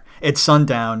out there at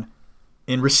sundown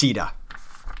in Reseda.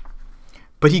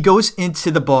 But he goes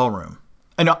into the ballroom.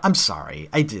 I know, I'm sorry.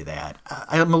 I do that.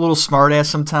 I'm a little smart-ass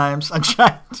sometimes. I'm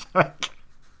trying to...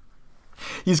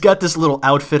 He's got this little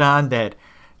outfit on that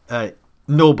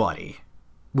nobody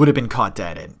would have been caught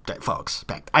dead in, folks.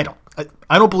 I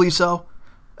don't believe so.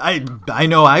 I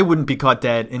know I wouldn't be caught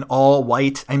dead in all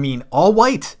white. I mean, all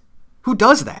white. Who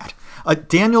does that?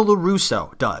 Daniel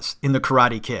LaRusso does in The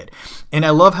Karate Kid. And I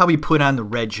love how he put on the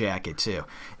red jacket, too.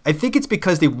 I think it's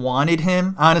because they wanted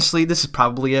him. Honestly, this is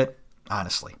probably it.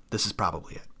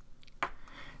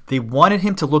 They wanted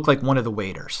him to look like one of the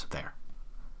waiters there.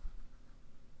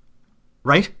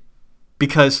 Right?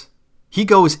 Because he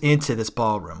goes into this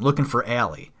ballroom looking for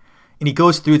Allie, and he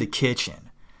goes through the kitchen.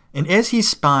 And as he's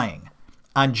spying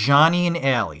on Johnny and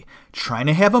Allie, trying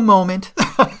to have a moment,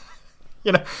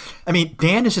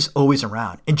 Dan is just always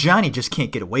around, and Johnny just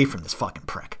can't get away from this fucking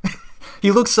prick.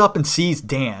 He looks up and sees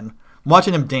Dan,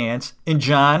 watching him dance, and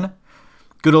John,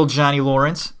 good old Johnny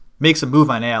Lawrence, makes a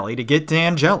move on Allie to get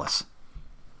Dan jealous.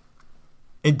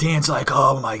 And Dan's like,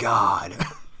 oh my God.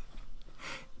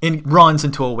 And runs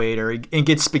into a waiter and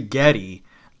gets spaghetti.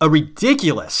 A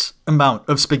ridiculous amount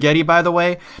of spaghetti, by the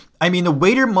way. I mean, the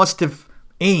waiter must have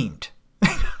aimed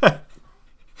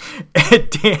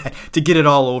at Dan to get it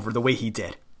all over the way he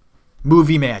did.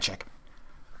 Movie magic.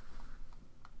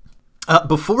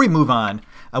 Before we move on,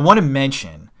 I want to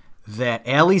mention that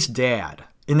Allie's dad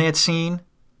in that scene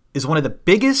is one of the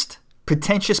biggest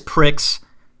pretentious pricks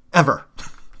ever.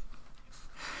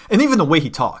 And even the way he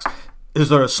talks. Is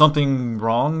there something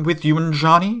wrong with you and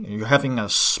Johnny? Are you having a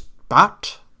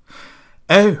spat?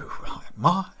 Oh,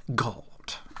 my God.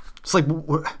 It's like,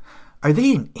 are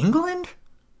they in England?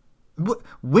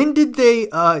 When did they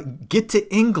get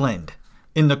to England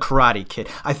in The Karate Kid?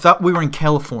 I thought we were in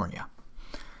California.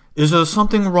 Is there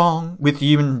something wrong with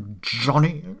you and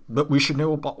Johnny that we should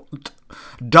know about?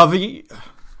 Dovey?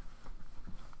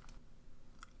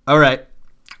 Alright.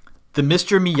 The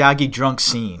Mr. Miyagi drunk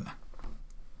scene.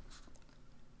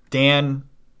 Dan,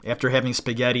 after having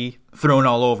spaghetti thrown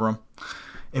all over him,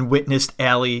 and witnessed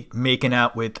Allie making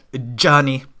out with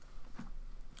Johnny,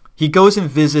 he goes and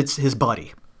visits his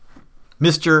buddy,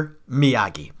 Mr.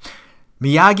 Miyagi.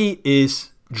 Miyagi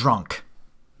is drunk.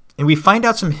 And we find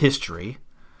out some history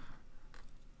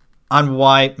on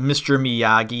why Mr.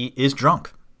 Miyagi is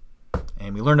drunk.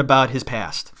 And we learn about his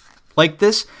past. Like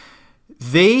this,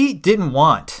 they didn't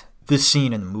want this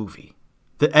scene in the movie,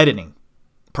 the editing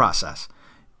process,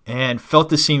 and felt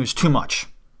the scene was too much.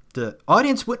 The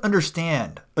audience wouldn't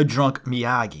understand a drunk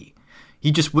Miyagi.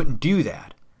 He just wouldn't do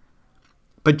that.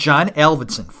 But John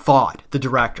Avildsen the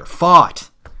director fought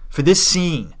for this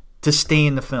scene to stay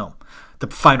in the film, the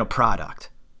final product.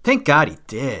 Thank God he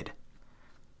did.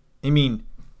 I mean,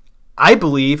 I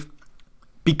believe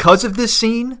because of this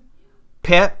scene,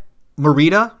 Pat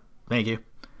Morita, thank you,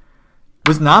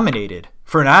 was nominated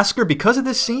for an Oscar because of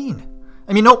this scene.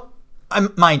 I mean,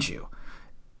 mind you,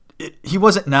 he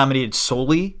wasn't nominated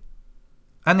solely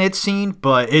on that scene,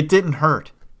 but it didn't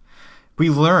hurt. We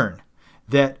learn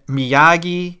that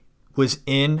Miyagi was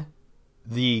in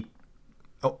the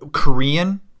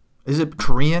Korean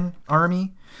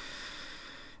Army?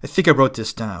 I think I wrote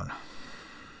this down.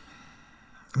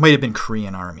 It might have been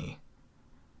Korean Army.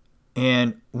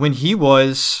 And when he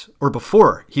was, or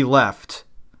before he left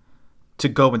to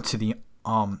go into the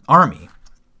Army,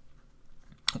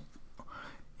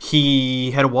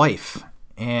 he had a wife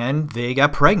and they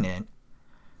got pregnant.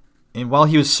 And while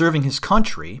he was serving his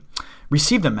country,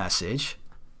 received a message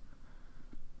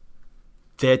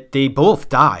that they both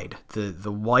died,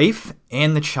 the wife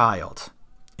and the child.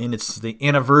 And it's the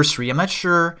anniversary. I'm not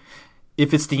sure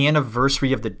if it's the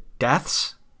anniversary of the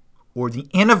deaths or the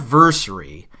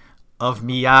anniversary of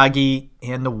Miyagi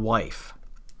and the wife.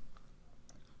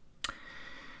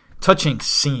 Touching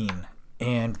scene.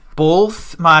 And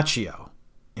both Machio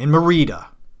and Morita,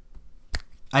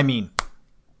 I mean,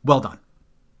 well done.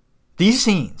 These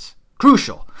scenes,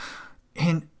 crucial.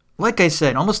 And like I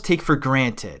said, almost take for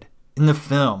granted in the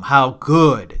film how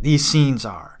good these scenes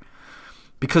are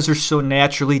because they're so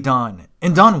naturally done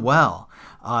and done well.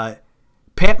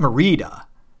 Pat Morita,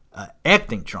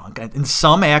 acting drunk, and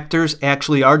some actors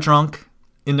actually are drunk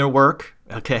in their work.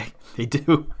 Okay, they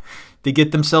do. They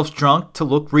get themselves drunk to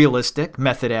look realistic,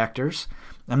 method actors.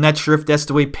 I'm not sure if that's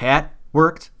the way Pat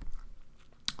worked.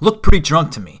 Looked pretty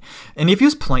drunk to me. And if he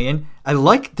was playing, I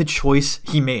like the choice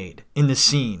he made in the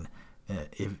scene.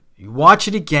 If you watch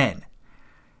it again,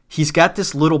 he's got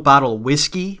this little bottle of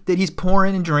whiskey that he's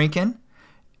pouring and drinking,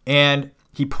 and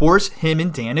he pours him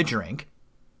and Dan a drink,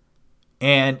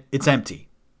 and it's empty.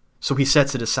 So he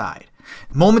sets it aside.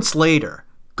 Moments later,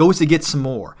 goes to get some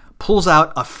more, pulls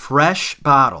out a fresh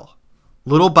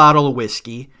little bottle of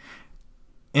whiskey,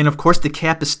 and of course the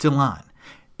cap is still on.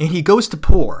 And he goes to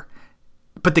pour,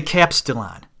 but the cap's still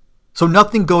on. So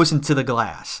nothing goes into the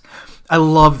glass. I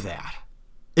love that.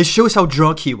 It shows how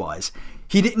drunk he was.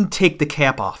 He didn't take the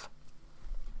cap off.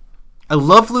 I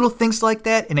love little things like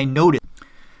that, and I noticed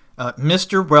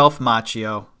Mr. Ralph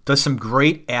Macchio does some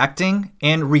great acting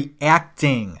and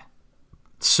reacting.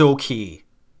 So key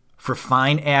for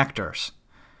fine actors.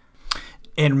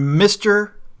 And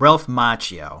Mr. Ralph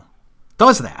Macchio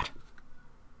does that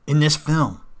in this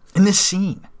film, in this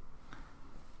scene.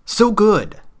 So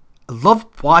good. I love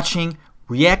watching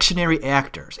reactionary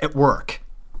actors at work.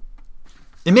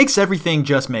 It makes everything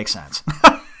just make sense.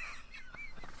 I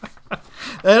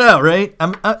know, right?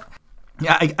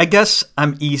 I guess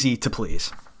I'm easy to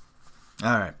please.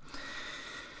 All right.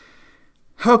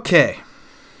 Okay.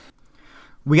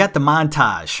 We got the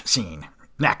montage scene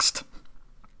next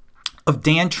of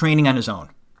Dan training on his own.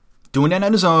 Doing that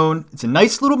on his own. It's a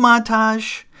nice little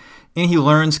montage, and he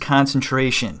learns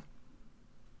concentration.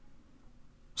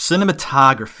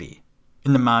 Cinematography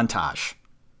in the montage.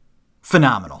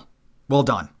 Phenomenal. Well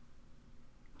done.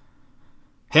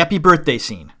 Happy birthday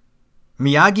scene.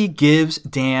 Miyagi gives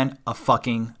Dan a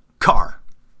fucking car.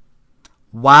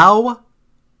 Wow.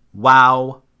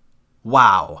 Wow.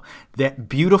 Wow. That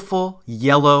beautiful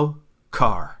yellow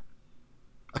car.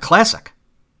 A classic.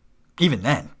 Even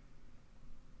then.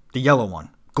 The yellow one.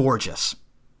 Gorgeous.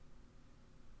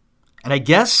 And I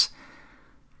guess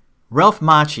Ralph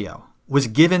Macchio was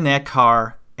given that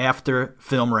car after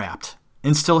film wrapped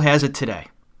and still has it today.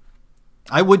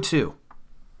 I would too.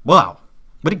 Wow.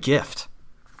 What a gift.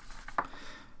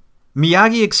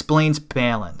 Miyagi explains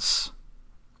balance.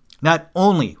 Not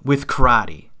only with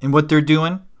karate and what they're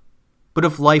doing, but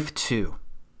of life too.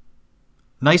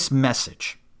 Nice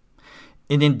message.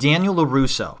 And then Daniel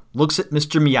LaRusso looks at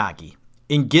Mr. Miyagi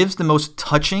and gives the most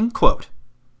touching quote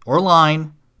or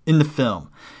line in the film.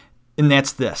 And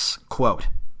that's this, quote,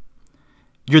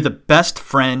 "You're the best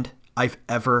friend I've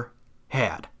ever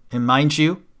had." And mind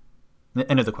you, the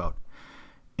end of the quote.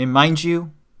 And mind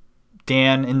you,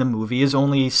 Dan in the movie is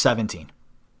only 17.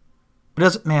 But it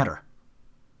doesn't matter.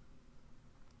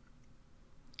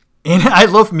 And I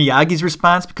love Miyagi's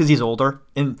response because he's older.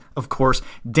 And, of course,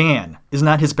 Dan is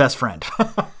not his best friend.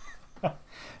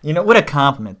 You know, what a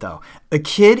compliment, though. A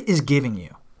kid is giving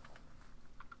you.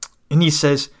 And he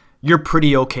says, "You're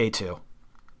pretty okay, too."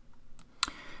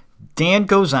 Dan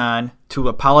goes on to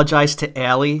apologize to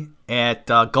Allie at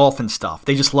golf and stuff.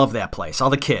 They just love that place. All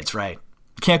the kids, right?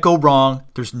 Can't go wrong.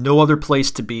 There's no other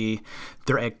place to be.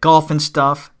 They're at golf and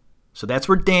stuff. So that's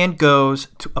where Dan goes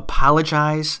to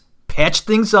apologize, patch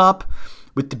things up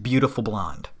with the beautiful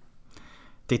blonde.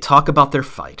 They talk about their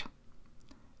fight.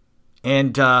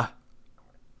 And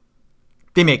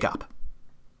they make up.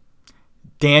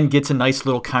 Dan gets a nice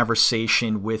little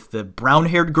conversation with the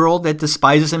brown-haired girl that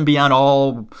despises him beyond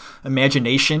all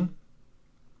imagination.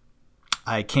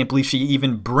 I can't believe she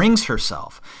even brings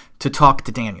herself to talk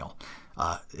to Daniel.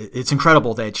 It's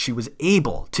incredible that she was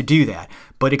able to do that,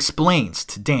 but explains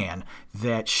to Dan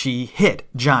that she hit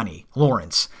Johnny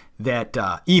Lawrence that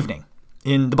evening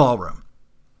in the ballroom.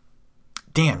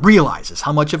 Dan realizes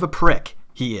how much of a prick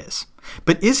he is.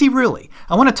 But is he really?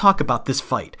 I want to talk about this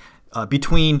fight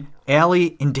between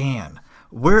Allie and Dan,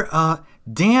 where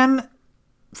Dan,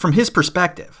 from his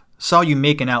perspective, saw you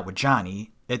making out with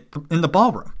Johnny in the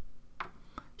ballroom.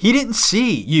 He didn't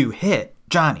see you hit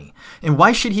Johnny, and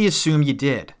why should he assume you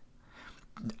did?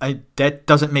 That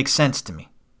doesn't make sense to me.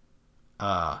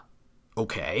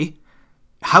 Okay.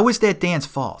 How is that Dan's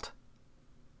fault?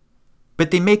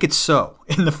 But they make it so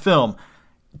in the film.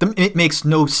 It makes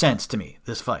no sense to me,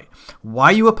 this fight. Why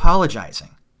are you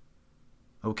apologizing?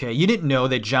 Okay, you didn't know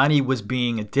that Johnny was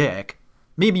being a dick.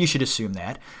 Maybe you should assume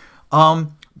that.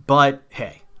 But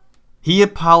hey, he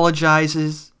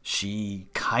apologizes. She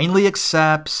kindly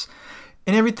accepts.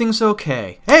 And everything's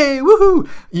okay. Hey, woohoo!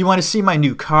 You want to see my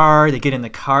new car? They get in the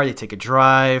car, they take a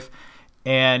drive,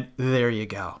 and there you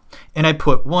go. And I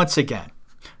put, once again,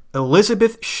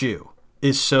 Elizabeth Shue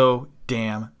is so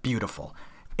damn beautiful.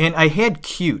 And I had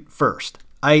cute first.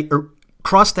 I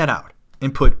crossed that out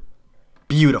and put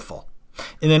beautiful.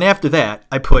 And then after that,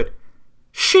 I put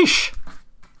sheesh.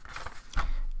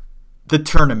 The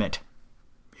tournament.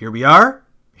 Here we are.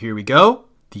 Here we go.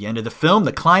 The end of the film,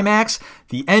 the climax,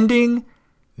 the ending.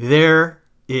 There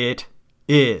it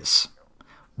is.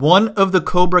 One of the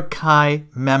Cobra Kai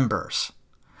members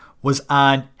was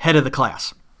on head of the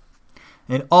class.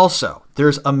 And also,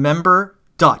 there's a member,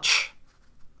 Dutch,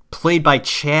 played by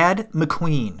Chad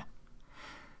McQueen,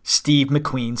 Steve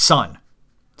McQueen's son.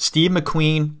 Steve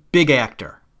McQueen, big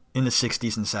actor in the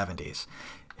 60s and 70s.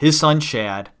 His son,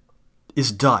 Chad,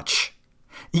 is Dutch.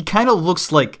 He kind of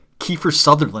looks like Kiefer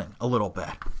Sutherland a little bit.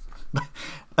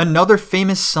 Another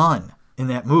famous son in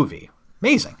that movie.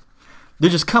 Amazing. They're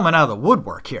just coming out of the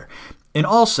woodwork here. And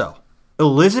also,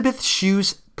 Elizabeth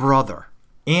Shue's brother,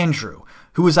 Andrew,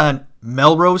 who was on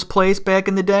Melrose Place back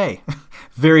in the day.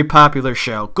 Very popular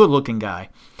show. Good-looking guy.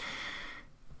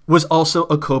 Was also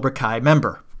a Cobra Kai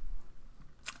member.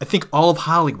 I think all of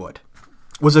Hollywood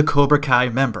was a Cobra Kai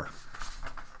member.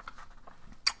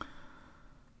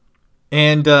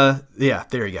 And, yeah,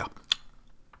 there you go.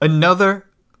 Another...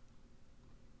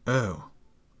 Oh.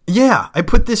 Yeah, I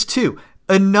put this too.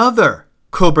 Another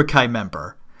Cobra Kai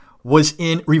member was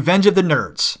in Revenge of the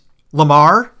Nerds.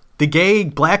 Lamar, the gay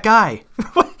black guy.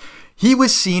 He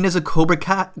was seen as a Cobra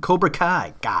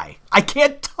Kai guy. I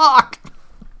can't talk.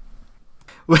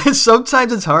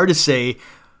 Sometimes it's hard to say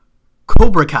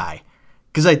Cobra Kai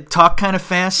because I talk kind of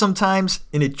fast sometimes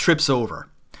and it trips over.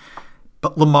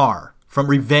 But Lamar from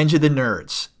Revenge of the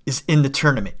Nerds is in the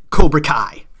tournament. Cobra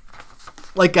Kai.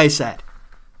 Like I said,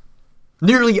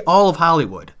 nearly all of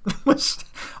Hollywood was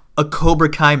a Cobra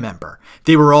Kai member.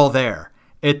 They were all there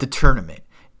at the tournament.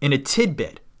 And a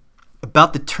tidbit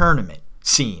about the tournament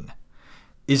scene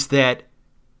is that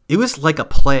it was like a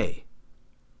play.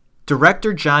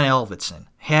 Director John Avildsen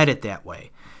had it that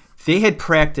way. They had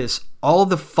practiced all of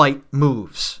the fight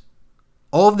moves,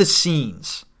 all of the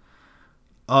scenes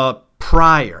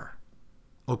prior,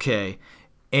 okay?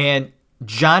 And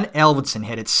John Avildsen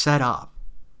had it set up.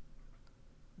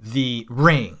 The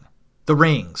ring, the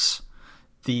rings,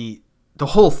 the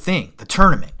whole thing, the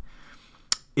tournament.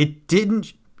 It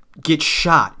didn't get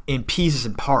shot in pieces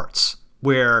and parts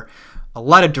where a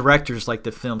lot of directors like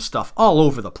to film stuff all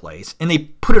over the place and they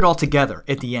put it all together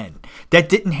at the end. That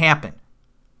didn't happen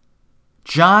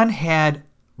John had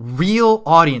real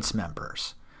audience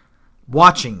members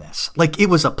watching this like it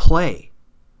was a play.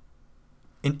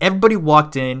 And everybody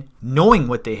walked in knowing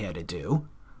what they had to do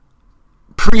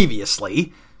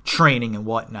previously, training and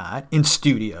whatnot in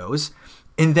studios.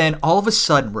 And then all of a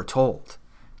sudden we're told,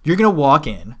 you're going to walk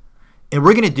in and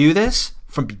we're going to do this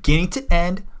from beginning to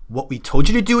end, what we told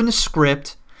you to do in the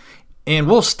script, and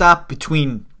we'll stop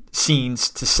between scenes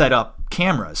to set up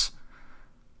cameras.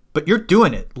 But you're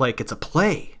doing it like it's a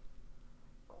play.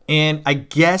 And I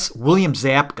guess William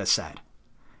Zabka said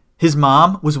his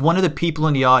mom was one of the people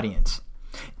in the audience.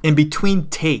 And between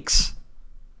takes,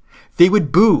 they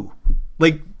would boo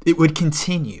like it would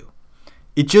continue.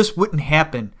 It just wouldn't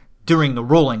happen during the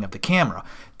rolling of the camera.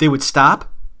 They would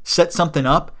stop, set something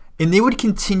up, and they would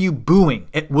continue booing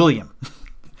at William.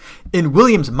 And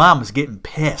William's mom was getting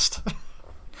pissed.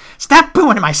 Stop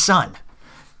booing at my son.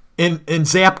 And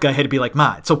Zabka had to be like,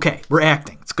 Ma, it's okay. We're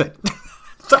acting. It's good.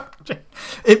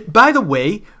 By the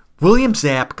way, William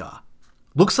Zabka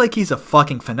looks like he's a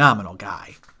fucking phenomenal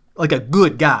guy. Like a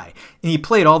good guy. And he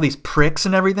played all these pricks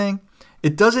and everything.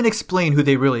 It doesn't explain who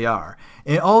they really are.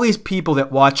 And all these people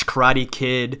that watch Karate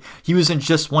Kid, he wasn't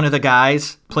just one of the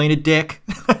guys playing a dick.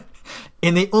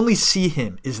 And they only see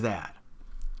him as that.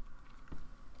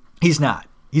 He's not.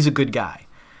 He's a good guy.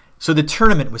 So the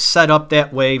tournament was set up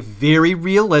that way, very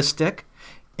realistic.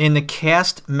 And the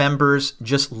cast members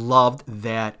just loved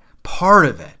that part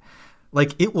of it.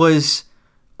 Like it was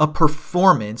a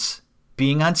performance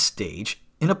being on stage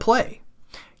in a play.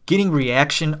 Getting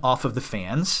reaction off of the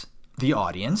fans, the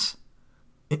audience,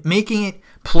 making it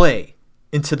play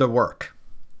into the work.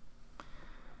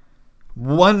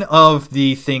 One of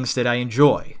the things that I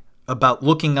enjoy about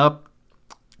looking up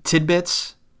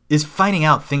tidbits is finding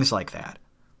out things like that.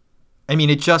 I mean,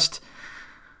 it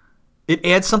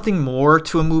adds something more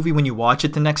to a movie when you watch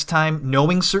it the next time.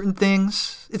 Knowing certain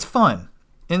things, it's fun.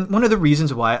 And one of the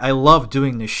reasons why I love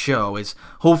doing this show is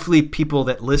hopefully people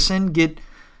that listen get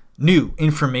new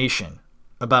information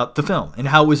about the film and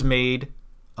how it was made,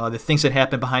 the things that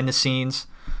happened behind the scenes.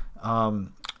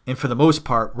 And for the most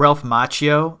part, Ralph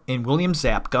Macchio and William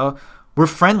Zabka were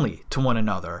friendly to one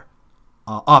another.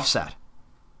 Offset.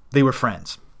 They were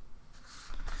friends.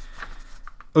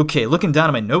 Okay, looking down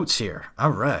at my notes here.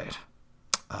 All right.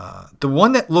 The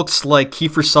one that looks like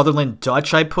Kiefer Sutherland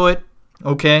Dutch I put,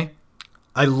 okay,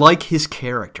 I like his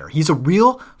character. He's a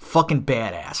real fucking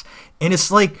badass. And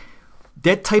it's like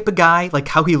that type of guy, like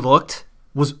how he looked,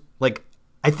 was like,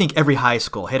 I think every high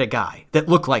school had a guy that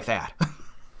looked like that.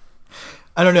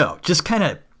 I don't know, just kind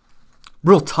of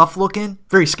real tough looking,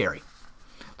 very scary.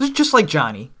 Just like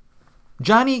Johnny.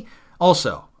 Johnny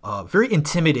also a very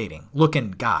intimidating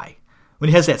looking guy when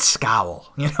he has that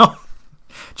scowl, you know?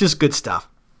 Just good stuff.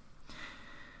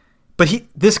 But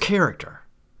this character,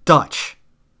 Dutch,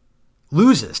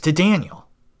 loses to Daniel.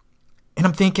 And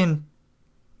I'm thinking,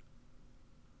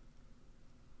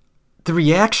 the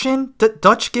reaction that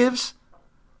Dutch gives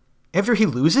after he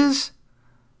loses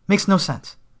makes no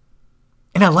sense.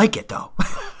 And I like it, though.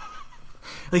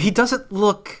 Like, he doesn't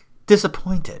look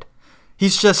disappointed.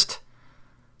 He's just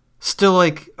still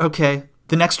like, okay,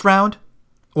 the next round?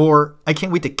 Or I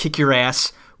can't wait to kick your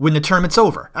ass when the tournament's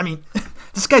over. I mean,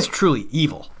 this guy's truly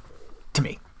evil to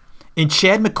me. And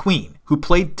Chad McQueen, who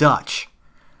played Dutch,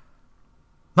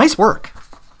 nice work.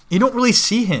 You don't really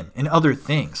see him in other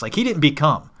things. Like, he didn't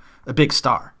become a big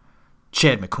star,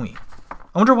 Chad McQueen.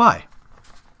 I wonder why.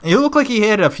 He looked like he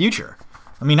had a future.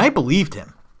 I mean, I believed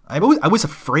him. I was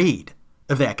afraid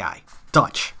of that guy,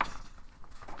 Dutch.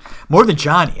 More than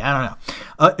Johnny, I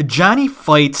don't know. Johnny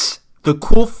fights the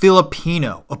cool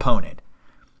Filipino opponent.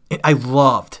 And I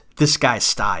loved this guy's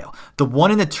style. The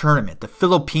one in the tournament, the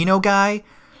Filipino guy,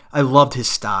 I loved his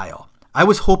style. I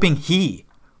was hoping he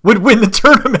would win the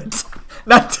tournament.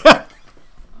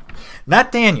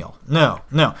 Not Daniel. No.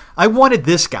 I wanted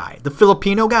this guy, the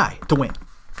Filipino guy, to win.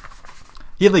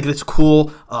 He had like this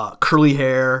cool curly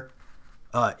hair.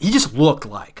 He just looked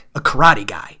like a karate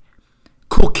guy.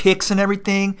 Cool kicks and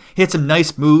everything. He had some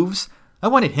nice moves. I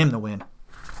wanted him to win.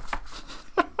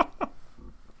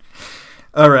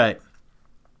 All right.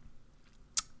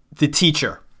 The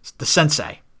teacher, the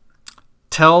sensei,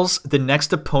 tells the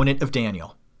next opponent of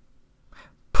Daniel,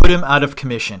 put him out of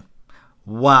commission.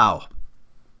 Wow.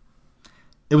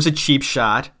 It was a cheap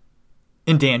shot,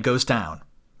 and Dan goes down,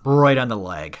 right on the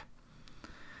leg.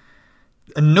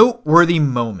 A noteworthy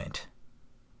moment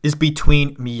is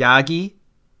between Miyagi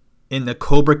and the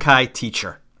Cobra Kai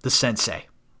teacher, the sensei.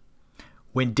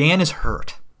 When Dan is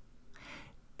hurt,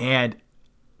 and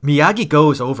Miyagi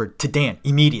goes over to Dan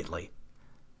immediately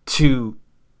to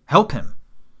help him,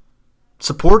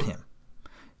 support him.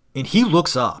 and he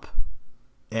looks up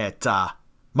at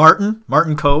Martin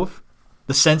Kove,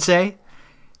 the sensei,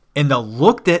 and the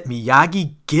look that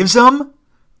Miyagi gives him,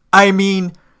 I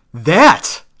mean,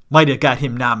 that might have got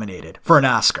him nominated for an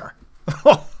Oscar.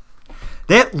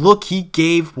 That look he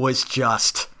gave was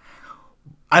just,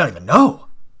 I don't even know.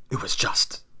 It was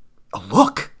just a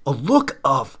look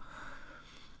of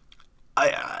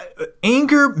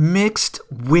anger mixed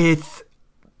with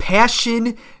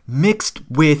passion, mixed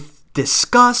with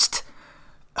disgust,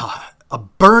 a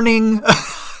burning.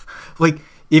 Like,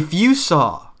 if you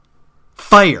saw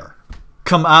fire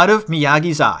come out of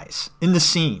Miyagi's eyes in the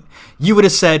scene, you would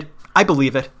have said, I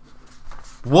believe it.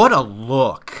 What a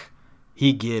look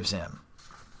he gives him.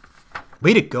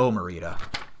 Way to go, Marita.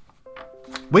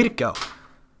 Way to go.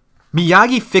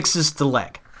 Miyagi fixes the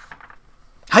leg.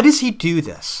 How does he do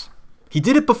this? He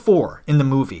did it before in the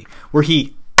movie where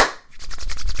he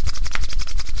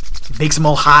makes them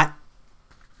all hot.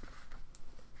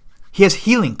 He has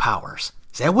healing powers.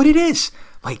 Is that what it is?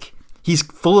 Like, he's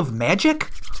full of magic?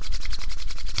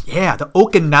 Yeah, the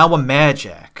Okinawa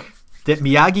magic that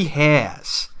Miyagi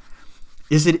has.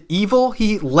 Is it evil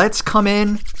he lets come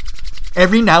in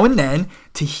every now and then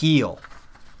to heal?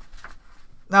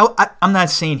 Now, I'm not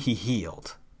saying he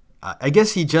healed. I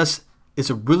guess he just is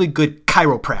a really good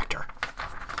chiropractor.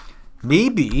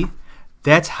 Maybe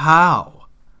that's how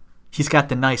he's got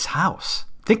the nice house.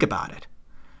 Think about it.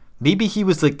 Maybe he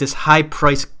was like this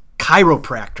high-priced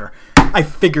chiropractor. I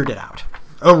figured it out.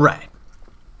 All right.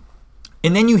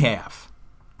 And then you have,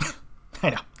 I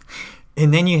know,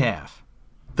 and then you have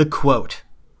the quote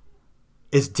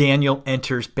as Daniel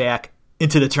enters back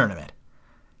into the tournament.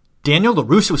 Daniel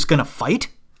LaRusso is going to fight?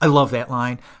 I love that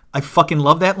line. I fucking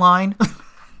love that line.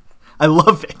 I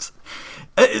love it.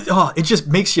 It just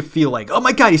makes you feel like, oh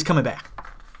my God, he's coming back.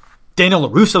 Daniel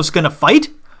LaRusso's going to fight?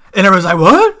 And everyone's like,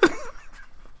 what?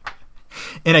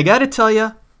 And I got to tell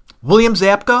you, William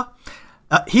Zabka,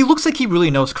 he looks like he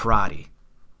really knows karate.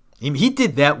 He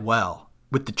did that well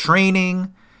with the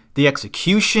training, the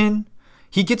execution.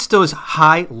 He gets those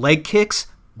high leg kicks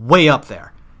way up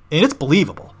there. And it's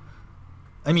believable.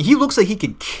 I mean, he looks like he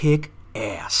can kick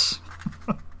ass.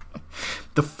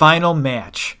 The final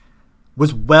match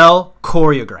was well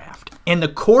choreographed. And the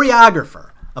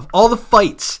choreographer of all the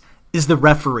fights is the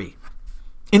referee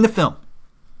in the film.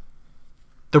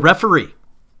 The referee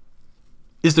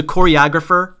is the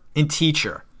choreographer and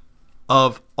teacher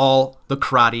of all the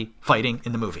karate fighting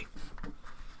in the movie.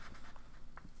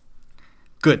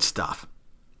 Good stuff.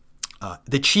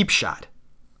 The cheap shot.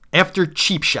 After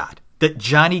cheap shot that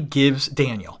Johnny gives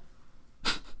Daniel.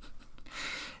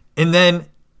 And then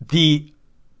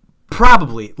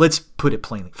probably, let's put it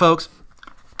plainly, folks,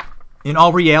 in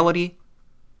all reality,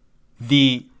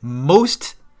 the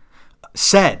most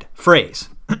said phrase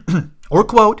or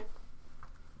quote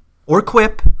or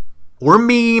quip or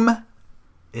meme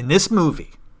in this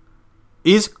movie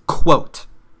is, quote,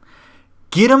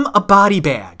 get him a body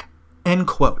bag, end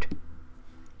quote.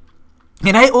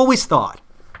 And I always thought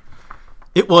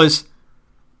it was,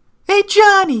 hey,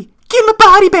 Johnny, give him a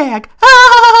body bag.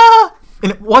 Ah!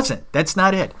 And it wasn't. That's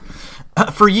not it.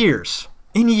 For years,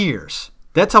 in years,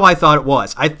 that's how I thought it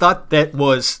was. I thought that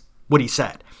was what he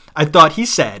said. I thought he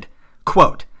said,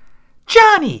 quote,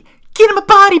 Johnny, get him a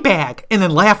body bag. And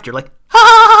then laughter, like,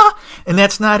 ah! And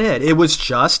that's not it. It was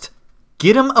just,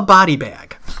 get him a body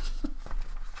bag.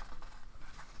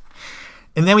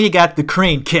 And then we got the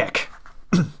crane kick.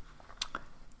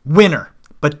 Winner.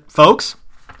 But folks,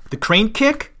 the crane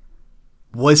kick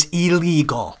was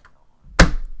illegal.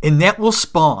 And that will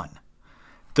spawn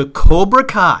the Cobra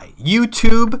Kai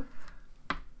YouTube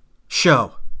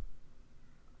show.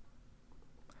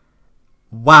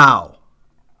 Wow.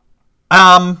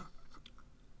 I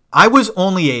was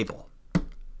only able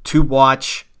to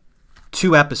watch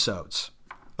 2 episodes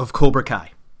of Cobra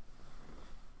Kai.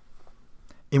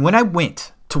 And when I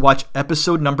went to watch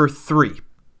episode number 3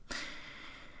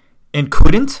 and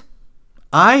couldn't,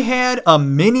 I had a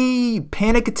mini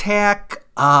panic attack.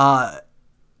 I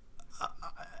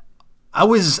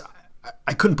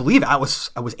couldn't believe it. I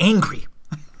was angry.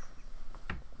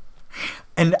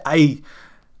 And I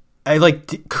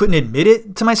couldn't admit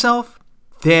it to myself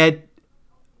that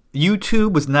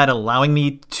YouTube was not allowing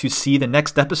me to see the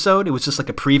next episode. It was just like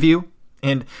a preview.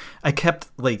 And I kept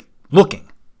looking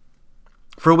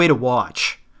for a way to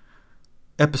watch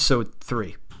episode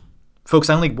 3. Folks,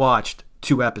 I only watched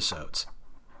 2 episodes.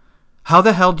 How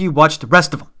the hell do you watch the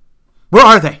rest of them? Where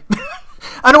are they?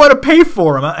 I don't want to pay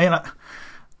for them.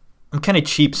 I'm kind of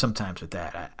cheap sometimes with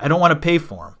that. I don't want to pay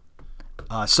for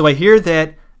them. So I hear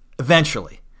that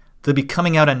eventually they'll be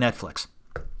coming out on Netflix.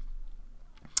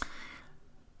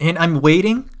 And I'm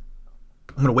waiting.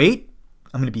 I'm going to wait.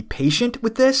 I'm going to be patient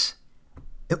with this.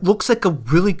 It looks like a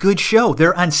really good show.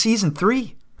 They're on season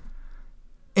 3.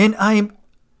 And I'm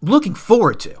looking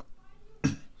forward to,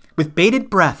 with bated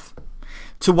breath,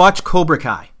 to watch Cobra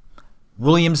Kai.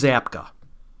 William Zabka.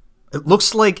 It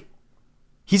looks like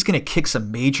he's going to kick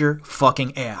some major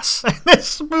fucking ass in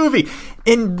this movie.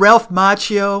 And Ralph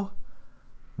Macchio,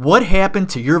 what happened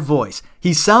to your voice?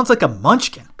 He sounds like a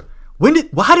munchkin.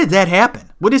 How did that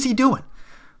happen? What is he doing?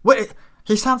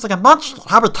 He sounds like a munchkin.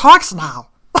 How he talks now.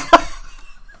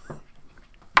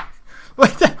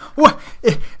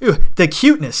 The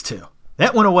cuteness, too.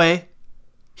 That went away.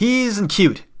 He isn't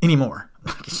cute anymore.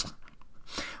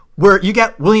 Where you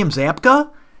got William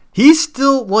Zabka, he's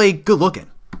still, like, good looking.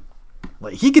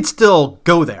 Like, he could still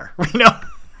go there, you know?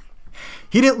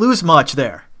 He didn't lose much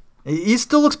there. He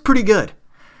still looks pretty good.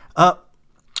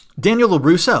 Daniel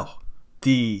LaRusso,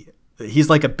 he's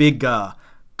like a big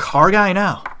car guy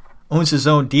now. Owns his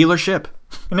own dealership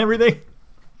and everything.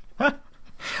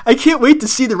 I can't wait to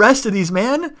see the rest of these,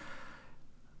 man.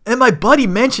 And my buddy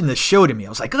mentioned this show to me. I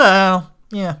was like, oh,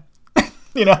 yeah.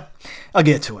 You know, I'll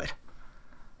get to it.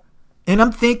 And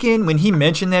I'm thinking, when he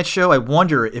mentioned that show, I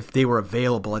wonder if they were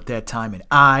available at that time, and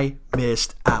I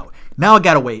missed out. Now I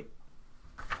gotta wait.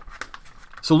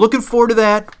 So looking forward to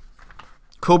that.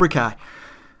 Cobra Kai.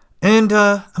 And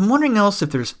I'm wondering else if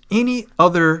there's any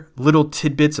other little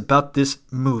tidbits about this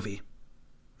movie.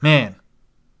 Man,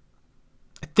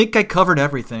 I think I covered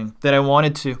everything that I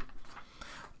wanted to.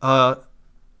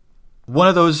 One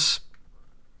of those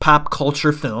pop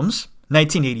culture films,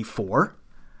 1984.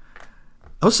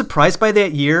 I was surprised by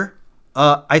that year.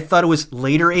 I thought it was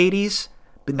later 80s,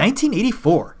 but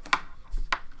 1984.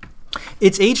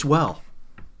 It's aged well.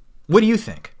 What do you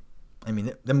think? I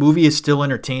mean, the movie is still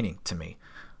entertaining to me.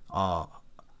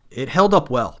 It held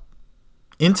up well.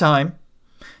 In time,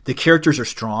 the characters are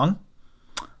strong.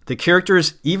 The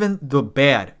characters, even the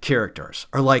bad characters,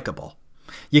 are likable.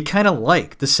 You kind of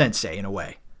like the sensei in a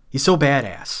way. He's so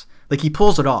badass. Like, he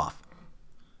pulls it off.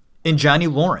 And Johnny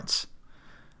Lawrence,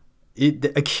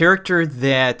 a character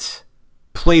that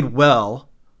played well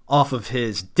off of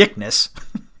his dickness.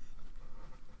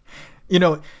 You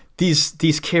know,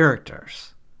 these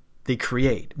characters they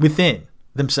create within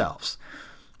themselves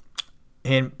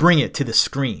and bring it to the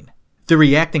screen. They're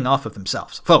reacting off of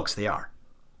themselves. Folks, they are.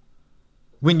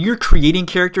 When you're creating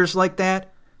characters like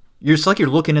that, it's like you're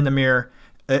looking in the mirror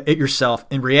at yourself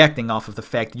and reacting off of the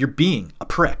fact that you're being a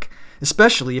prick,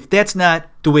 especially if that's not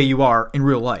the way you are in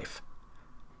real life.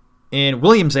 And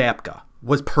William Zabka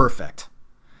was perfect.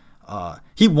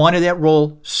 He wanted that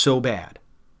role so bad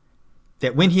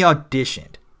that when he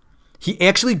auditioned, he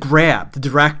actually grabbed the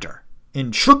director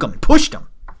and shook him and pushed him.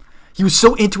 He was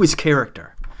so into his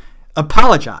character.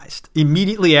 Apologized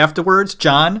immediately afterwards.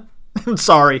 John, I'm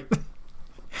sorry.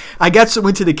 I got so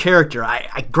into the character.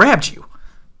 I grabbed you.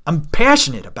 I'm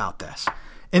passionate about this.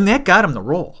 And that got him the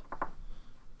role.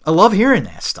 I love hearing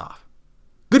that stuff.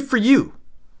 Good for you.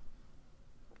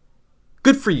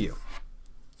 Good for you.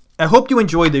 I hope you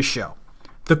enjoyed this show.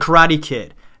 The Karate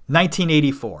Kid,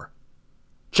 1984.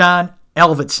 John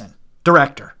Avildsen,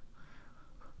 director.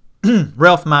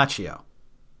 Ralph Macchio.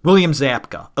 William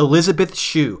Zabka. Elizabeth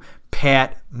Shue.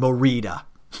 Pat Morita.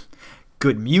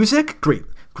 Good music?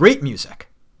 Great music.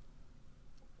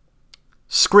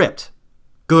 Script?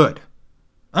 Good.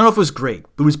 I don't know if it was great,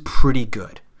 but it was pretty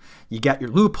good. You got your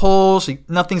loopholes.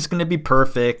 Nothing's going to be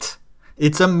perfect.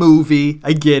 It's a movie.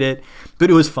 I get it. But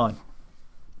it was fun.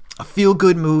 A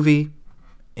feel-good movie.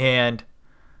 And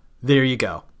there you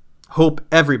go. Hope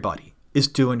everybody is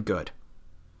doing good.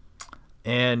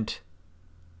 And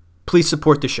please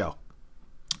support the show.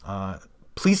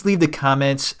 Please leave the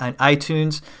comments on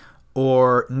iTunes,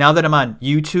 or now that I'm on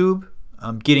YouTube,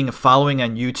 I'm getting a following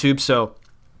on YouTube, so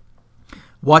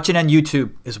watch it on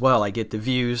YouTube as well. I get the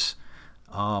views,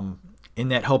 and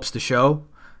that helps the show.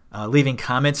 Leaving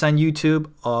comments on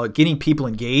YouTube, getting people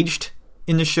engaged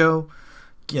in the show,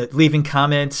 leaving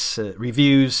comments,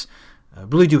 reviews,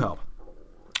 really do help.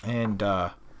 And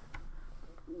there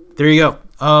you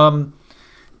go.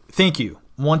 Thank you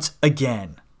once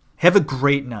again. Have a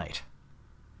great night.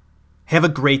 Have a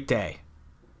great day.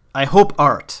 I hope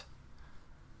art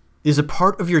is a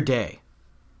part of your day,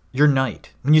 your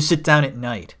night. When you sit down at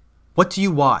night, what do you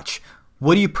watch?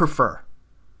 What do you prefer?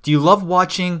 Do you love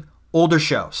watching older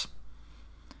shows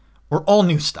or all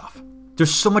new stuff?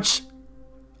 There's so much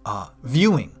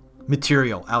viewing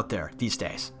material out there these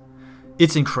days.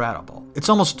 It's incredible. It's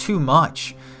almost too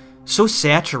much. So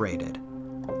saturated.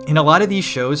 And a lot of these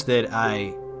shows that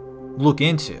I look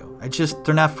into,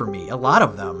 they're not for me. A lot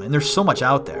of them, and there's so much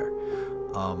out there.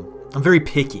 I'm very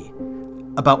picky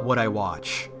about what I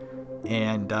watch.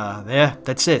 And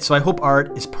that's it. So I hope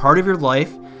art is part of your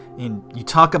life, and you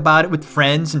talk about it with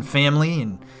friends and family,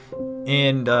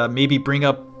 and maybe bring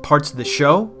up parts of the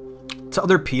show to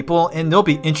other people, and they'll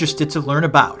be interested to learn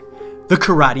about The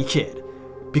Karate Kid,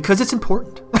 because it's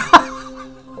important.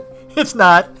 It's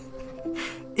not,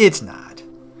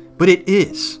 but it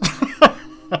is.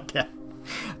 Okay.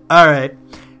 All right.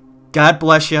 God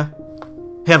bless you.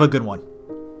 Have a good one.